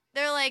 Like,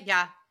 they're like,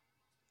 yeah.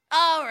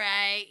 All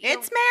right.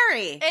 It's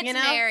Mary. It's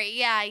Mary.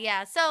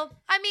 Yeah. So,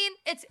 I mean,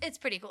 it's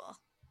pretty cool.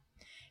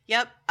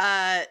 Yep.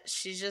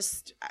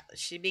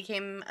 She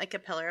became like a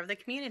pillar of the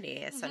community,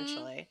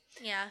 essentially.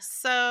 Mm-hmm. Yeah.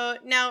 So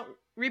now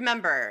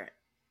remember,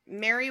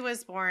 Mary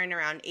was born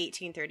around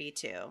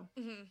 1832.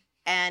 Mm-hmm.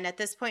 And at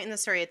this point in the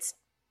story,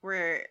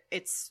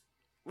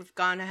 we've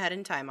gone ahead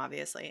in time,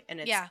 obviously. And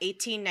it's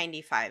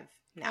 1895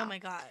 now. Oh my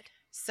God.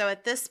 So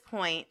at this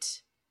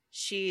point,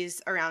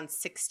 she's around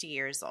 60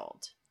 years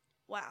old.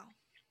 Wow.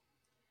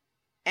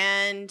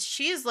 And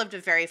she has lived a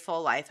very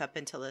full life up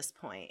until this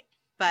point.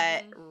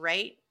 But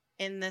right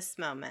in this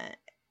moment,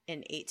 in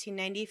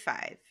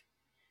 1895,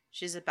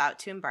 she's about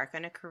to embark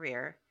on a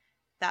career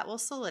that will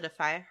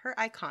solidify her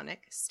iconic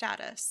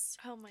status.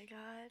 Oh my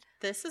God.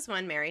 This is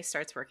when Mary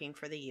starts working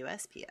for the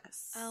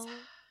USPS. Oh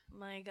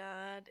my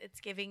God.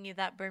 It's giving you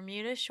that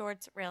Bermuda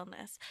shorts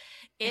realness.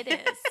 It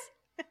is.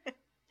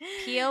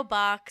 P.O.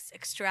 Box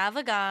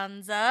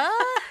Extravaganza.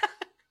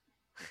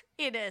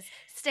 It is.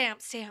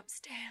 Stamp.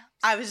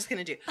 I was just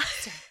going to do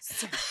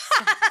stamp.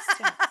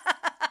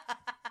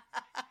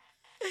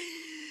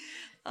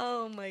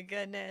 Oh my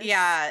goodness.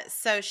 Yeah.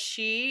 So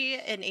she,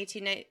 in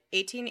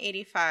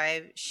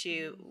 1885,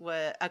 she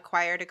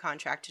acquired a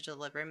contract to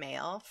deliver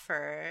mail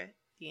for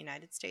the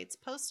United States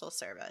Postal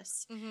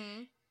Service.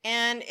 Mm-hmm.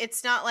 And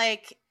it's not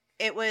like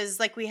it was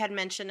like we had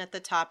mentioned at the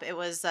top, it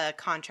was a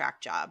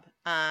contract job.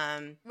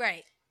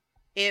 Right.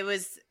 It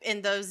was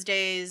in those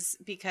days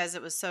because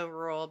it was so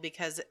rural,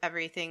 because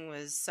everything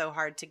was so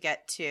hard to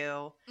get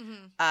to.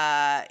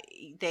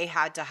 Mm-hmm. They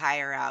had to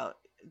hire out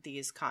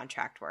these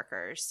contract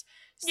workers.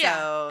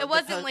 So it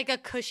wasn't like a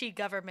cushy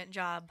government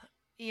job,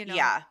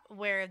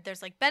 where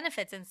there's like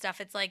benefits and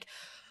stuff. It's like,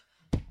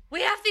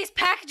 we have these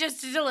packages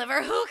to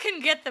deliver. Who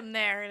can get them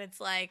there? And it's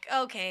like,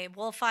 okay,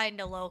 we'll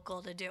find a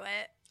local to do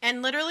it.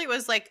 And literally it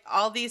was like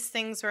all these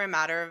things were a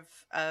matter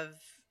of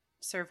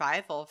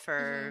survival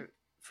for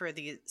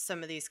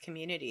some of these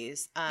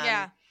communities.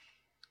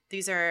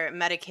 These are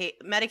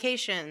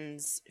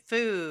medications,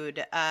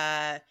 food,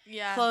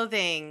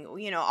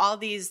 clothing, all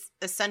these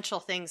essential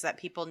things that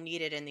people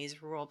needed in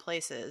these rural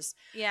places.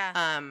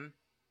 Yeah.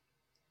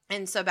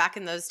 And so back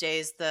in those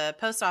days, the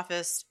post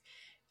office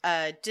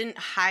didn't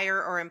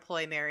hire or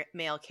employ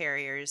mail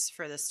carriers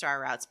for the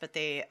Star Routes, but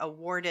they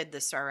awarded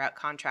the Star Route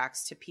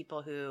contracts to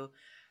people who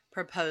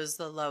proposed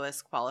the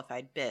lowest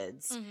qualified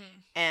bids. Mm-hmm.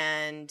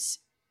 And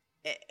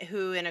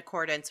who, in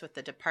accordance with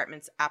the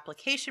department's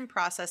application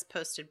process,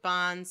 posted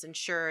bonds and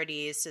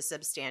sureties to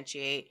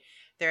substantiate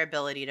their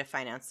ability to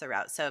finance the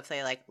route. So if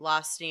they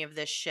lost any of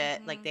this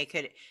shit, they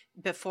could,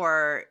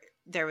 before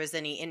there was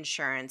any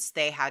insurance,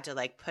 they had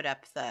to put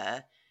up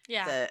the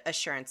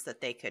assurance that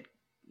they could,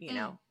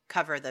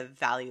 cover the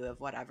value of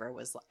whatever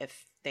was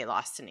if they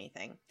lost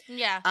anything.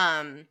 Yeah.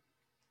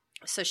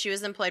 So she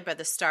was employed by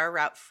the Star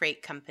Route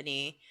Freight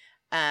Company.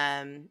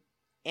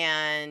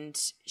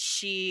 And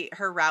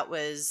her route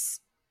was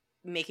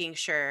making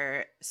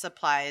sure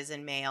supplies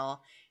and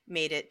mail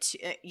made it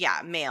to,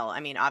 mail.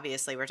 I mean,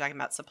 obviously we're talking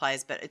about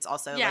supplies, but it's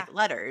also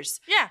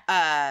letters.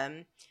 Yeah.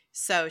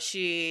 So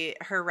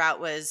her route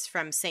was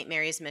from St.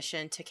 Mary's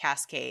Mission to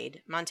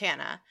Cascade,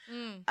 Montana.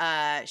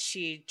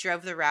 She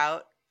drove the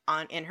route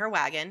in her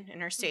wagon,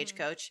 in her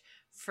stagecoach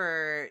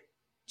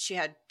she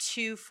had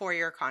 2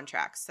 4-year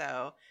contracts.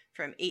 So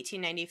from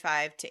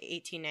 1895 to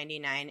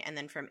 1899, and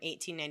then from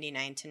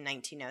 1899 to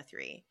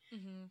 1903.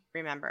 Mm-hmm.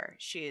 Remember,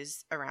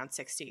 she's around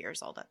 60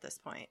 years old at this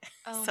point.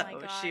 Oh so my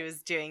God. She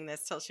was doing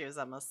this till she was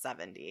almost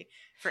 70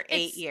 for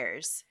 8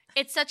 years.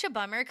 It's such a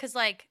bummer because,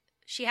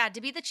 she had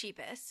to be the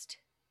cheapest.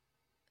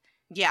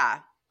 Yeah.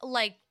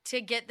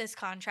 To get this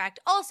contract.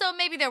 Also,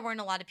 maybe there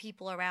weren't a lot of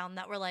people around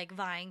that were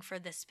vying for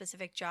this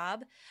specific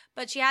job,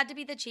 but she had to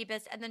be the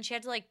cheapest, and then she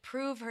had to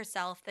prove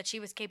herself that she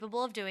was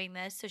capable of doing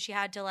this. So she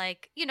had to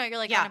you're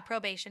on a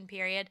probation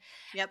period.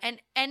 Yep. And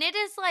it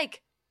is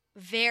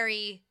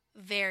very,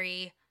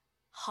 very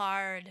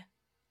hard,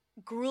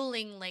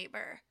 grueling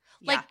labor.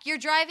 Like, you're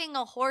driving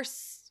a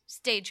horse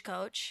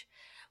stagecoach,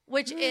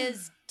 which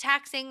is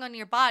taxing on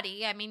your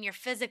body. I mean, you're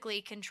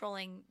physically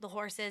controlling the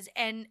horses,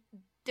 and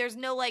there's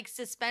no, like,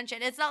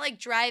 suspension. It's not like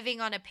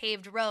driving on a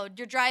paved road.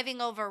 You're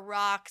driving over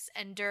rocks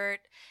and dirt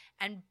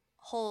and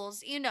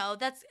holes, you know,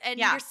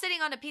 you're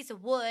sitting on a piece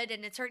of wood,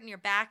 and it's hurting your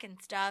back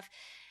and stuff.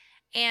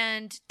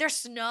 And there's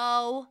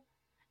snow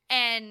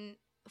and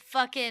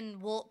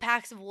fucking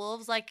packs of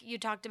wolves, like you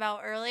talked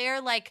about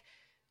earlier. Like,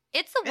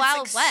 it's the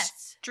Wild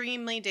West.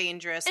 Extremely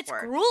dangerous work. It's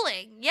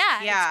grueling. Yeah,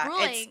 it's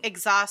grueling. It's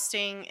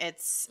exhausting.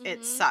 It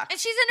sucks. And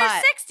she's in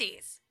her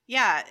 60s.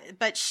 Yeah,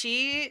 but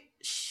she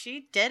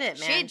did it,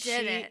 man. She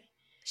did it.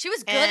 She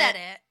was good at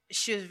it.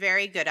 She was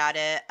very good at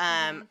it.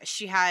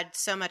 She had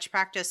so much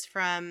practice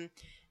from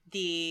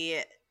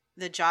the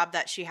job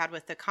that she had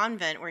with the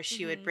convent, where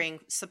she would bring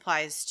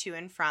supplies to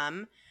and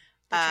from.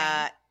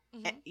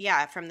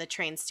 From the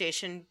train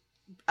station,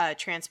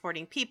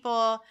 transporting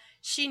people.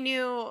 She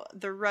knew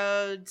the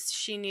roads.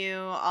 She knew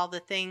all the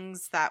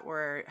things that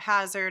were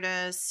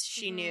hazardous.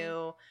 She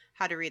knew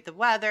how to read the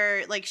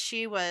weather. Like,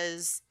 she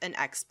was an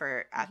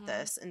expert at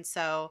this. And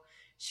so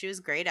she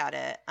was great at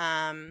it.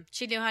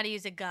 She knew how to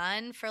use a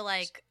gun for,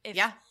 like,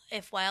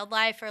 if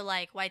wildlife or,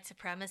 like, white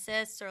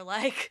supremacists or,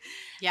 like,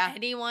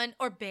 anyone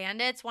or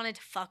bandits wanted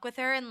to fuck with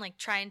her and, like,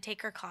 try and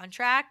take her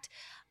contract.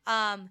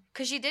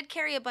 Because she did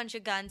carry a bunch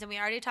of guns, and we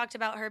already talked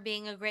about her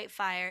being a great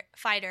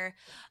fighter.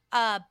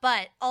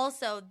 But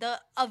also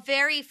a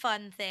very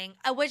fun thing,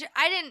 which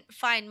I didn't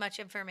find much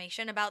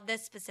information about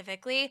this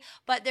specifically,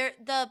 but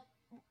the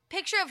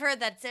picture of her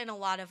that's in a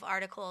lot of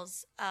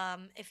articles,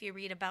 if you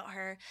read about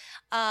her,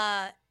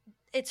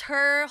 it's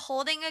her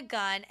holding a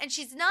gun, and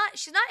she's not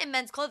in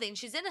men's clothing.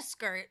 She's in a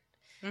skirt.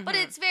 But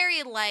it's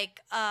very, like,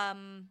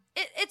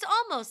 it's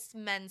almost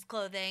men's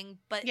clothing,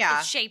 but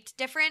it's shaped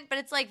different. But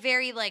it's, like,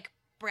 very, like,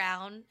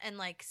 brown and,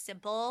 like,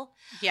 simple.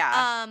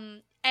 Yeah.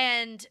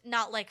 And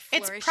not, like,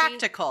 flourishy. It's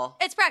practical.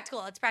 It's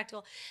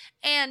practical.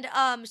 And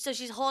so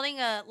she's holding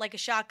a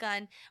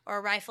shotgun or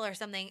a rifle or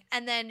something.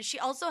 And then she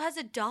also has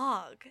a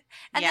dog.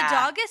 And the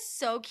dog is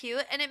so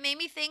cute. And it made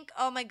me think,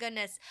 oh, my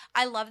goodness,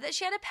 I love that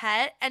she had a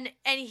pet. And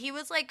he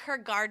was, like, her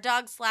guard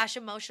dog /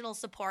 emotional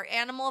support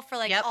animal for,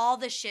 like, all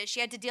the shit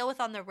she had to deal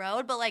with on the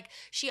road. But, like,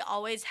 she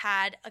always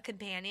had a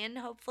companion,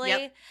 hopefully.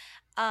 Yep.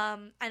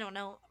 I don't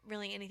know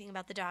really anything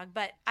about the dog,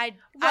 but I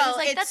was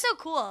like, that's so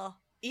cool.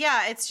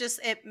 Yeah, it's just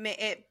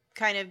it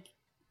kind of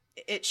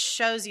it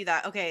shows you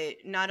that, okay,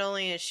 not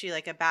only is she,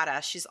 like, a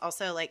badass, she's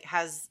also, like,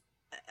 has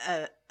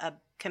a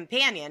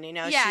companion, you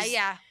know. She's,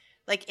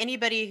 like,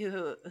 anybody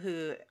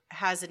who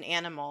has an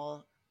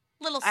animal,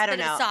 little bit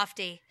of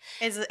softy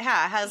has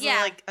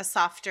like a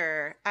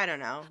softer, I don't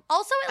know,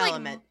 also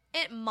element.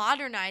 It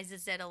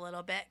modernizes it a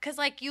little bit, because,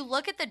 like, you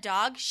look at the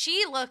dog,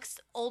 she looks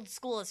old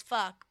school as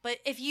fuck, but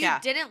if you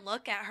didn't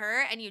look at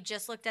her and you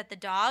just looked at the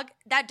dog,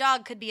 that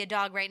dog could be a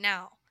dog right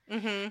now.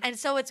 And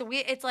so it's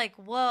weird. It's like,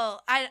 whoa.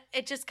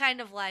 It just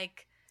kind of,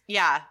 like,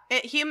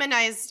 it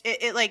humanized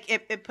it. Like,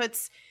 it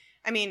puts.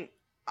 I mean,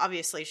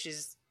 obviously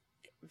she's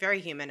very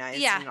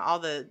humanized in all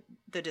the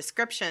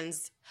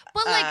descriptions.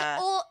 But,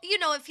 like, old, you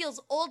know, it feels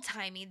old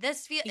timey.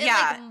 This it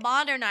like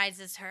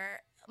modernizes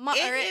her.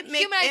 It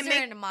humanizes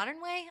her in a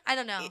modern way. I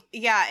don't know.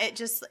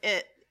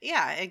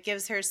 It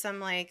gives her some,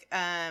 like,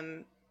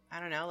 I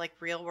don't know, like,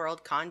 real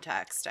world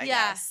context, I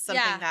guess.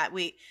 Something that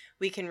we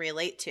can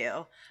relate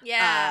to.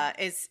 Yeah.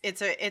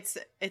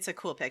 It's a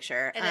cool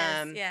picture. It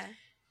is, yeah.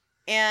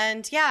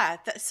 And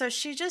so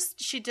she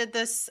did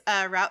this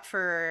route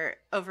for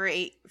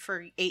 8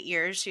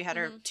 years. She had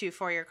her 2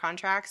 4-year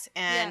contracts,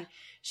 and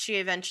she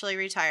eventually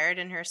retired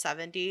in her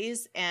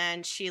 70s,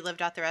 and she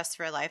lived out the rest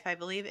of her life, I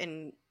believe,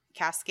 in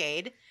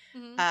Cascade.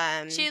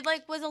 She,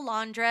 like, was a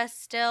laundress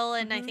still,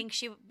 and I think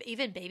she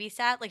even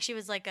babysat. Like, she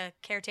was, like, a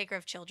caretaker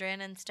of children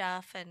and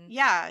stuff. And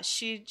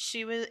she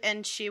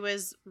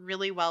was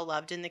really well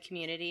loved in the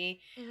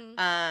community.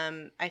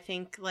 I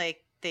think,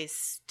 like, they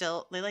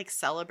like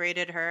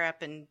celebrated her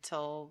up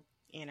until,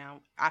 you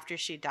know, after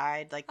she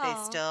died. Like,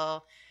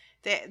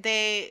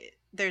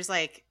 there's,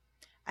 like,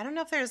 I don't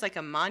know if there's, like,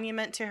 a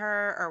monument to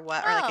her or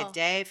what, or, like, a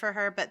day for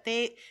her, but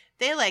they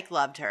like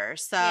loved her.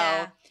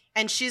 So,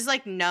 and she's,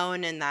 like,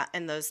 known in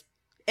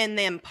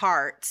them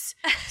parts.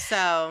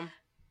 So,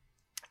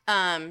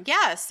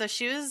 so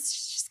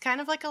she's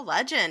kind of like a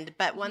legend,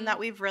 but one that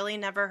we've really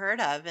never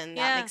heard of. And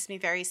that makes me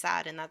very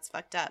sad, and that's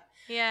fucked up.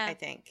 Yeah. I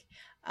think.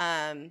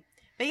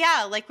 But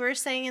yeah, like we were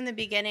saying in the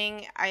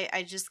beginning,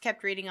 I just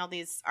kept reading all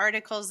these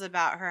articles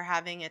about her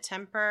having a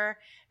temper,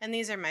 and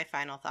these are my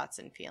final thoughts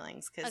and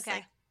feelings, because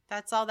like,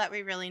 that's all that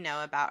we really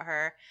know about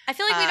her. I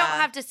feel like we don't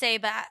have to say,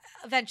 but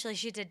eventually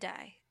she did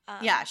die.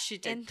 She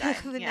did die.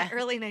 In the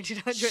early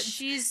 1900s.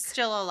 She's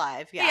still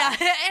alive, Yeah,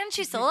 and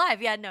she's still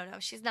alive. Yeah, no,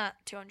 she's not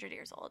 200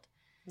 years old.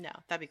 No,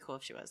 that'd be cool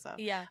if she was, though.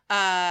 Yeah.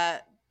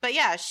 But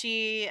yeah,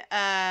 she,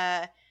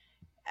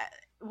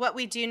 what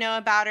we do know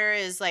about her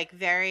is, like,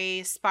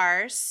 very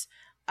sparse,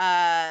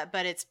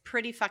 but it's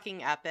pretty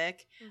fucking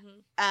epic.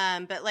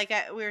 But like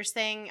we were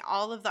saying,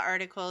 all of the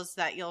articles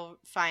that you'll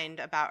find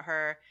about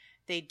her,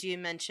 they do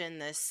mention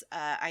this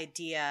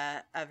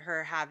idea of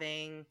her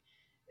having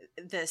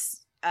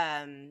this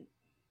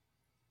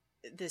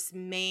this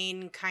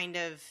main kind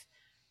of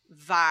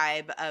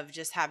vibe of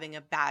just having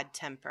a bad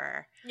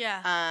temper.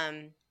 Yeah.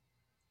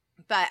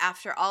 But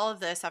after all of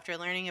this, after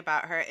learning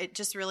about her, it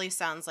just really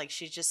sounds like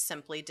she just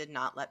simply did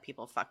not let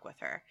people fuck with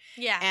her.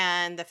 Yeah.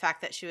 And the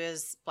fact that she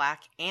was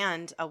Black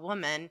and a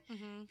woman,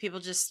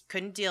 people just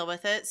couldn't deal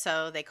with it.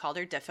 So they called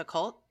her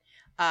difficult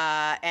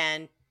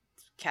and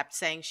kept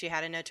saying she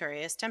had a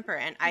notorious temper.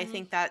 And I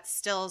think that's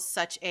still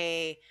such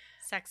a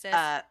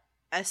sexist.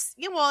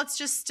 It's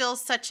just still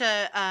such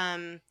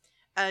a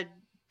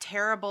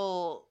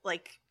terrible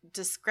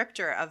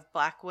descriptor of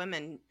Black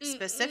women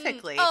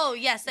specifically. Oh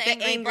yes, the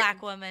angry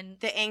Black woman.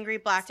 The angry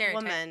Black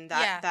woman,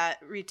 that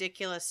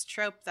ridiculous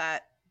trope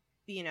that,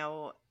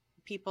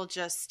 people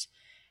just,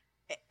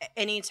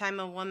 anytime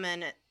a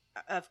woman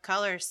of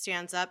color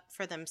stands up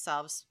for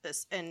themselves,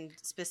 and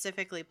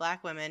specifically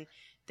Black women,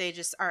 they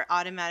just are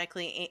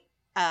automatically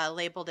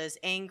labeled as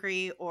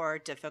angry or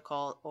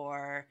difficult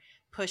or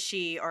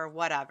pushy or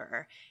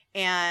whatever.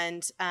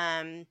 And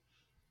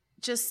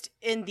just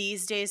in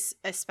these days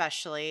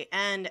especially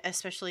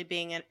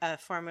being a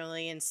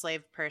formerly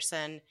enslaved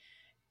person,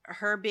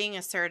 her being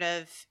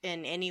assertive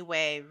in any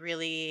way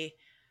really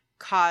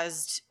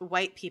caused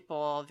white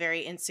people, very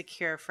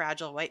insecure,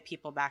 fragile white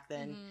people back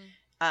then,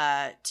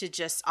 to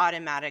just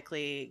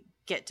automatically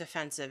get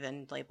defensive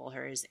and label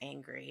her as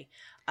angry.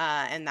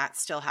 And that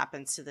still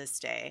happens to this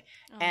day.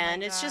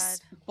 And it's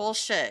just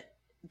bullshit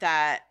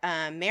that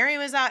Mary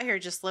was out here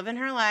just living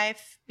her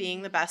life,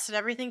 being the best at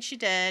everything she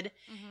did.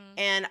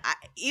 And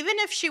even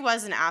if she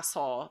was an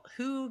asshole,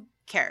 who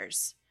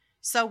cares?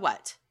 So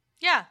what?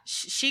 Yeah.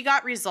 She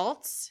got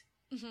results.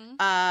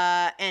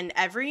 And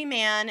every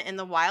man in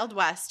the Wild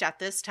West at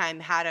this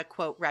time had a,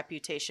 quote,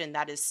 reputation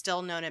that is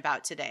still known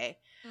about today.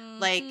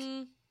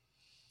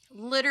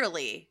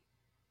 Literally,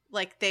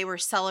 they were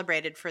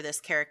celebrated for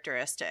this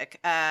characteristic.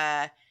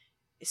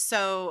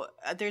 So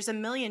there's a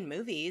million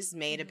movies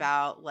made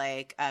about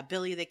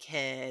Billy the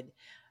Kid,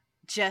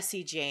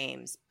 Jesse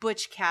James,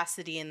 Butch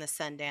Cassidy and the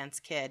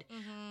Sundance Kid.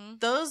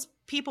 Those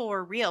people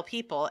were real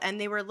people, and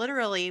they were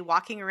literally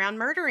walking around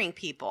murdering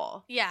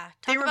people. Yeah.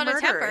 Talk about a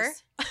temper.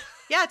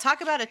 Yeah,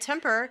 talk about a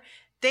temper.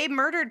 They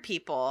murdered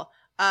people.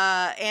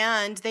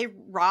 And they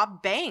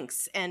robbed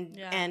banks and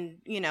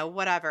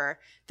whatever.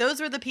 Those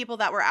were the people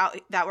that were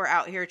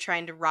out here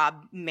trying to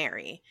rob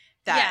Mary,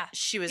 that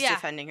she was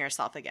defending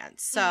herself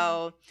against.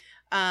 So,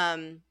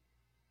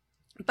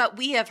 but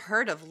we have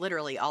heard of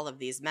literally all of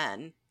these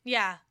men.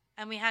 Yeah,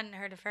 and we hadn't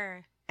heard of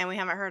her. And we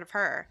haven't heard of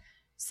her.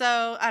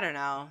 So, I don't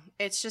know.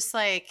 It's just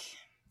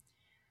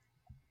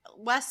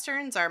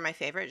Westerns are my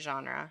favorite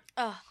genre.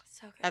 Oh,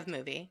 so good. Of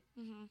movie.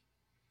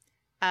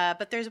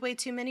 But there's way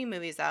too many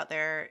movies out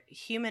there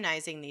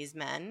humanizing these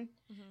men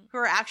who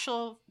are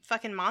actual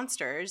fucking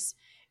monsters.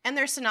 And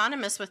they're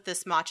synonymous with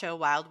this macho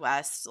Wild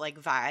West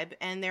vibe.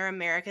 And they're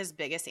America's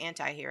biggest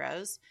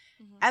anti-heroes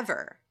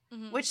ever.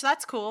 Which,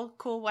 that's cool.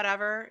 Cool,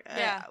 whatever.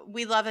 Yeah.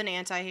 We love an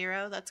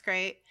anti-hero. That's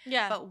great.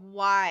 Yeah. But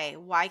why?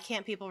 Why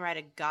can't people write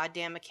a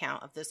goddamn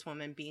account of this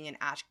woman being an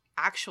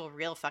actual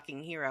real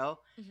fucking hero?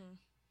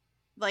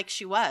 Like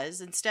she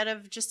was, instead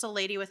of just a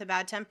lady with a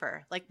bad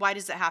temper? Why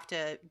does it have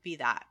to be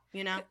that,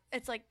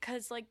 It's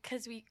because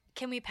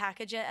can we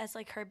package it as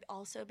her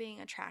also being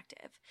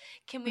attractive?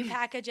 Can we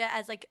package it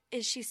as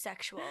is she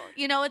sexual?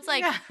 It's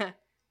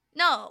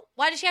no,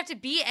 why does she have to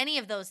be any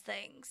of those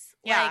things?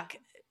 Yeah.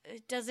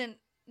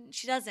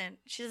 She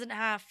doesn't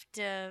have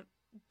to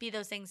be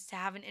those things to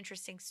have an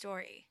interesting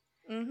story.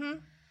 And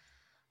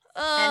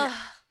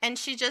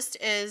she just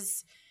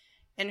is,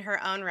 in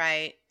her own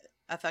right,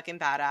 a fucking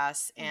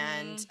badass.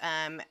 And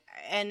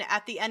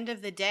at the end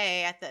of the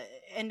day, at the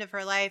end of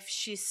her life,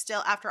 she's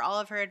still, after all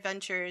of her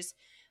adventures,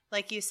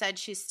 like you said,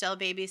 she still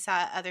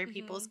babysat other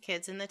people's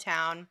kids in the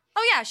town.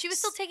 Oh yeah, she was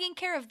still taking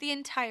care of the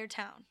entire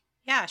town.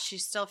 Yeah, she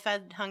still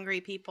fed hungry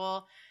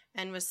people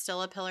and was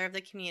still a pillar of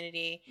the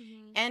community.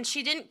 And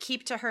she didn't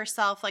keep to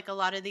herself a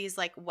lot of these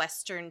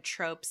Western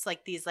tropes,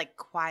 these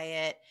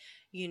quiet,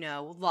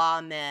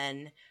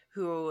 lawmen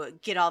who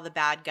get all the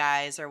bad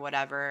guys or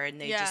whatever,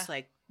 and they just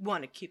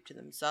want to keep to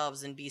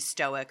themselves and be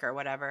stoic or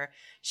whatever.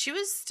 She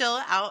was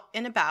still out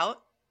and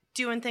about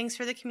doing things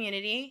for the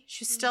community.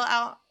 She's still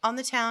out on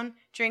the town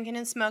drinking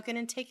and smoking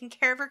and taking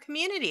care of her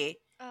community.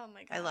 Oh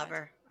my God. I love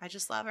her. I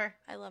just love her.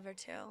 I love her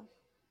too.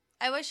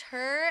 I wish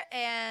her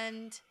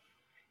and...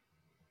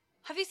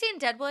 Have you seen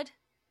Deadwood?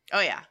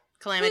 Oh yeah.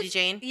 Calamity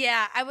Jane?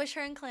 Yeah, I wish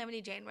her and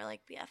Calamity Jane were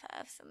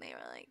BFFs, and they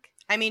were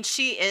I mean,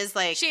 she is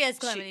She is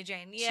Calamity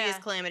Jane, yeah. She is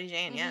Calamity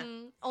Jane, yeah.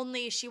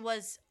 Only she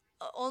was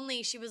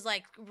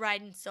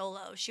riding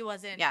solo. She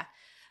wasn't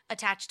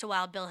attached to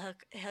Wild Bill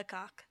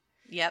Hickok.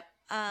 Yep.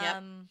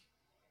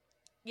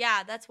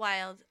 Yeah, that's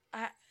wild.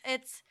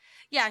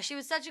 She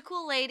was such a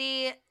cool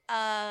lady.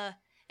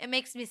 It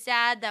makes me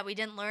sad that we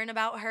didn't learn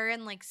about her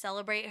and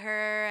celebrate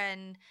her,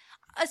 and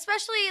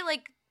especially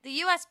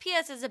the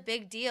USPS is a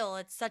big deal.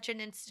 It's such an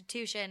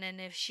institution,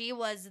 and if she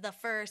was the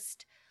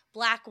first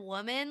Black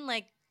woman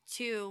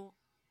to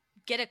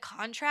get a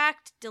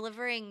contract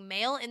delivering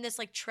mail in this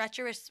like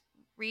treacherous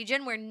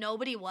region where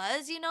nobody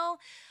was, you know,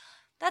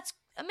 that's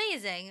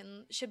amazing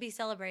and should be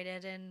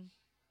celebrated. And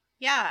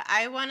yeah,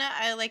 I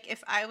like,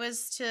 if I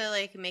was to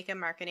like make a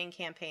marketing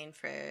campaign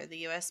for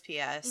the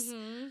USPS,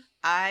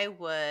 I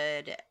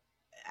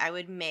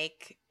would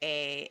make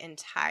a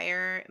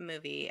entire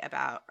movie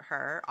about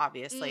her,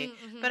 obviously,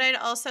 but I'd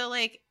also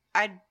like,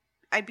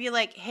 I'd be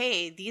like,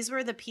 hey, these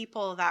were the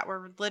people that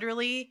were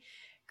literally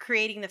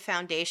creating the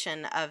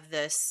foundation of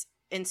this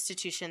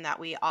institution that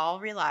we all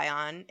rely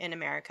on in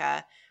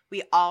America.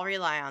 We all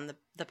rely on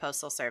the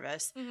Postal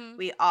Service.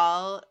 We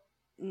all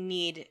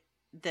need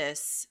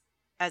this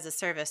as a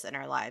service in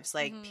our lives,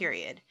 like,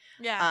 period.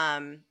 Yeah.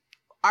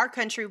 Our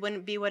country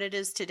wouldn't be what it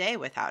is today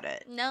without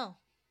it. No.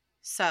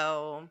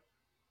 So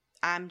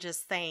I'm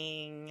just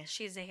saying.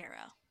 She's a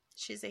hero.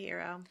 She's a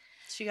hero.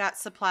 She got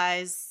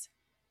supplies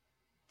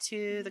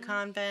to the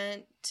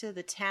convent, to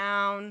the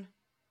town.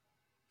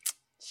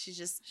 She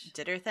just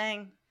did her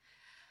thing.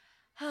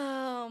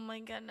 Oh my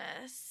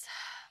goodness.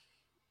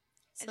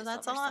 So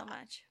that's all. So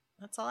much.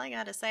 That's all I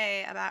got to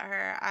say about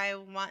her. I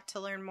want to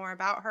learn more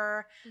about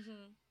her,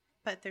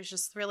 but there's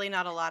just really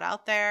not a lot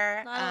out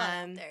there. Not a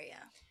lot out there,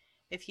 yeah.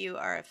 If you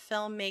are a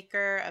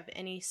filmmaker of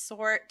any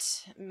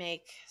sort,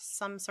 make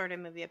some sort of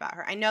movie about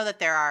her. I know that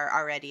there are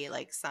already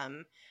like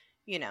some,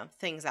 you know,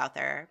 things out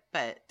there,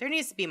 but there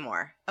needs to be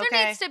more. Okay?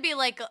 There needs to be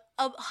like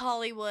a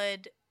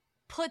Hollywood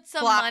put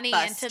some money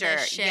into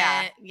this shit.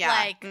 Yeah.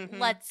 Like,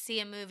 let's see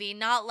a movie.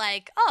 Not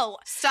like, oh.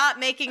 Stop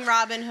making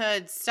Robin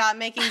Hoods. Stop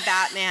making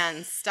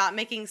Batmans. Stop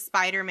making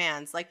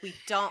Spider-Mans. Like, we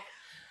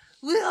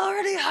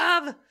already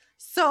have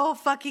so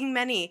fucking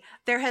many.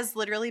 There has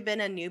literally been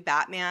a new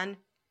Batman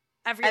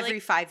every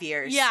 5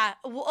 years. Yeah.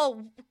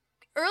 Oh,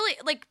 early,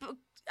 like,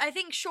 I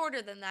think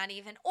shorter than that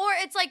even. Or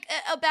it's like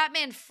a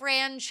Batman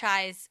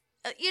franchise.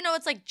 You know,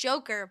 it's like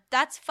Joker.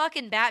 That's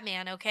fucking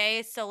Batman,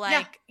 okay? So,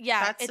 like,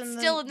 yeah it's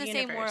still in the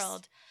same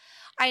world.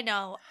 I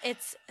know.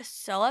 It's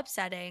so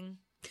upsetting.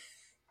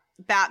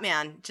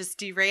 Batman, just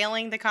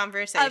derailing the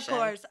conversation. Of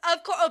course.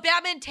 Oh,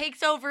 Batman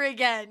takes over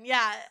again.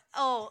 Yeah.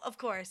 Oh, of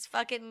course.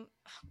 Fucking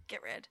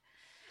get rid.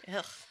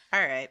 Ugh. All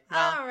right.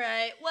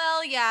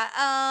 Well, yeah.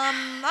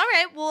 All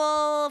right.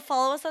 Well,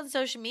 follow us on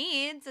social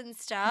medias and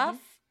stuff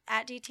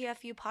at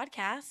DTFU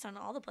Podcast on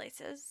all the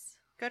places.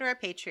 Go to our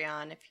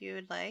Patreon if you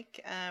would like.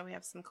 We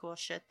have some cool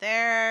shit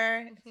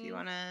there. If you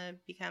want to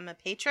become a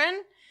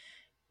patron,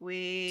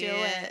 we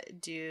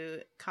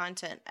do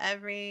content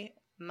every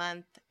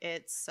month.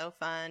 It's so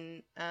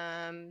fun.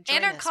 And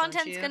our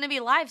content's going to be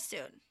live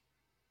soon.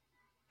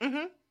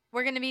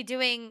 We're going to be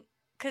doing,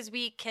 because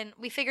we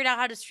figured out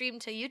how to stream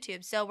to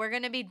YouTube. So we're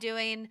going to be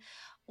doing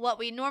what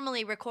we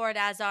normally record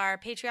as our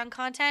Patreon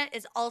content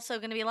is also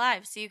going to be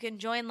live. So you can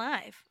join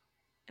live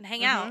and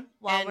hang out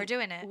while we're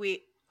doing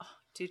it.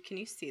 Dude, can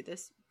you see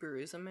this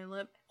bruise on my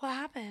lip? What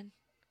happened?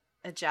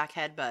 A jack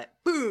headbutt.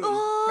 Boom!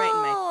 Right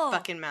in my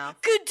fucking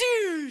mouth.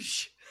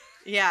 Kadoosh!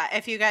 Yeah,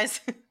 if you guys,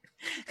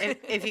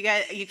 if you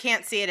guys, you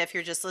can't see it if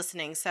you're just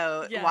listening.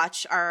 So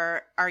watch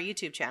our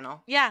YouTube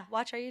channel. Yeah,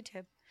 watch our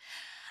YouTube.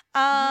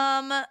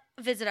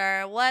 Visit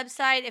our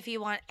website if you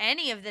want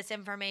any of this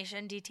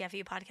information,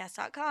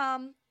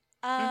 dtfupodcast.com.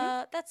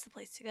 That's the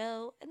place to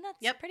go. And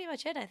that's pretty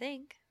much it, I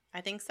think. I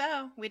think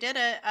so. We did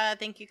it.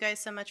 Thank you guys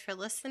so much for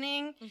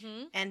listening.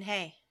 And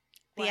hey,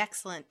 be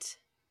excellent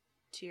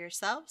to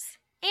yourselves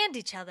and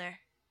each other.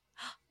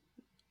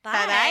 Bye.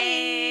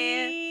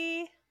 Bye-bye.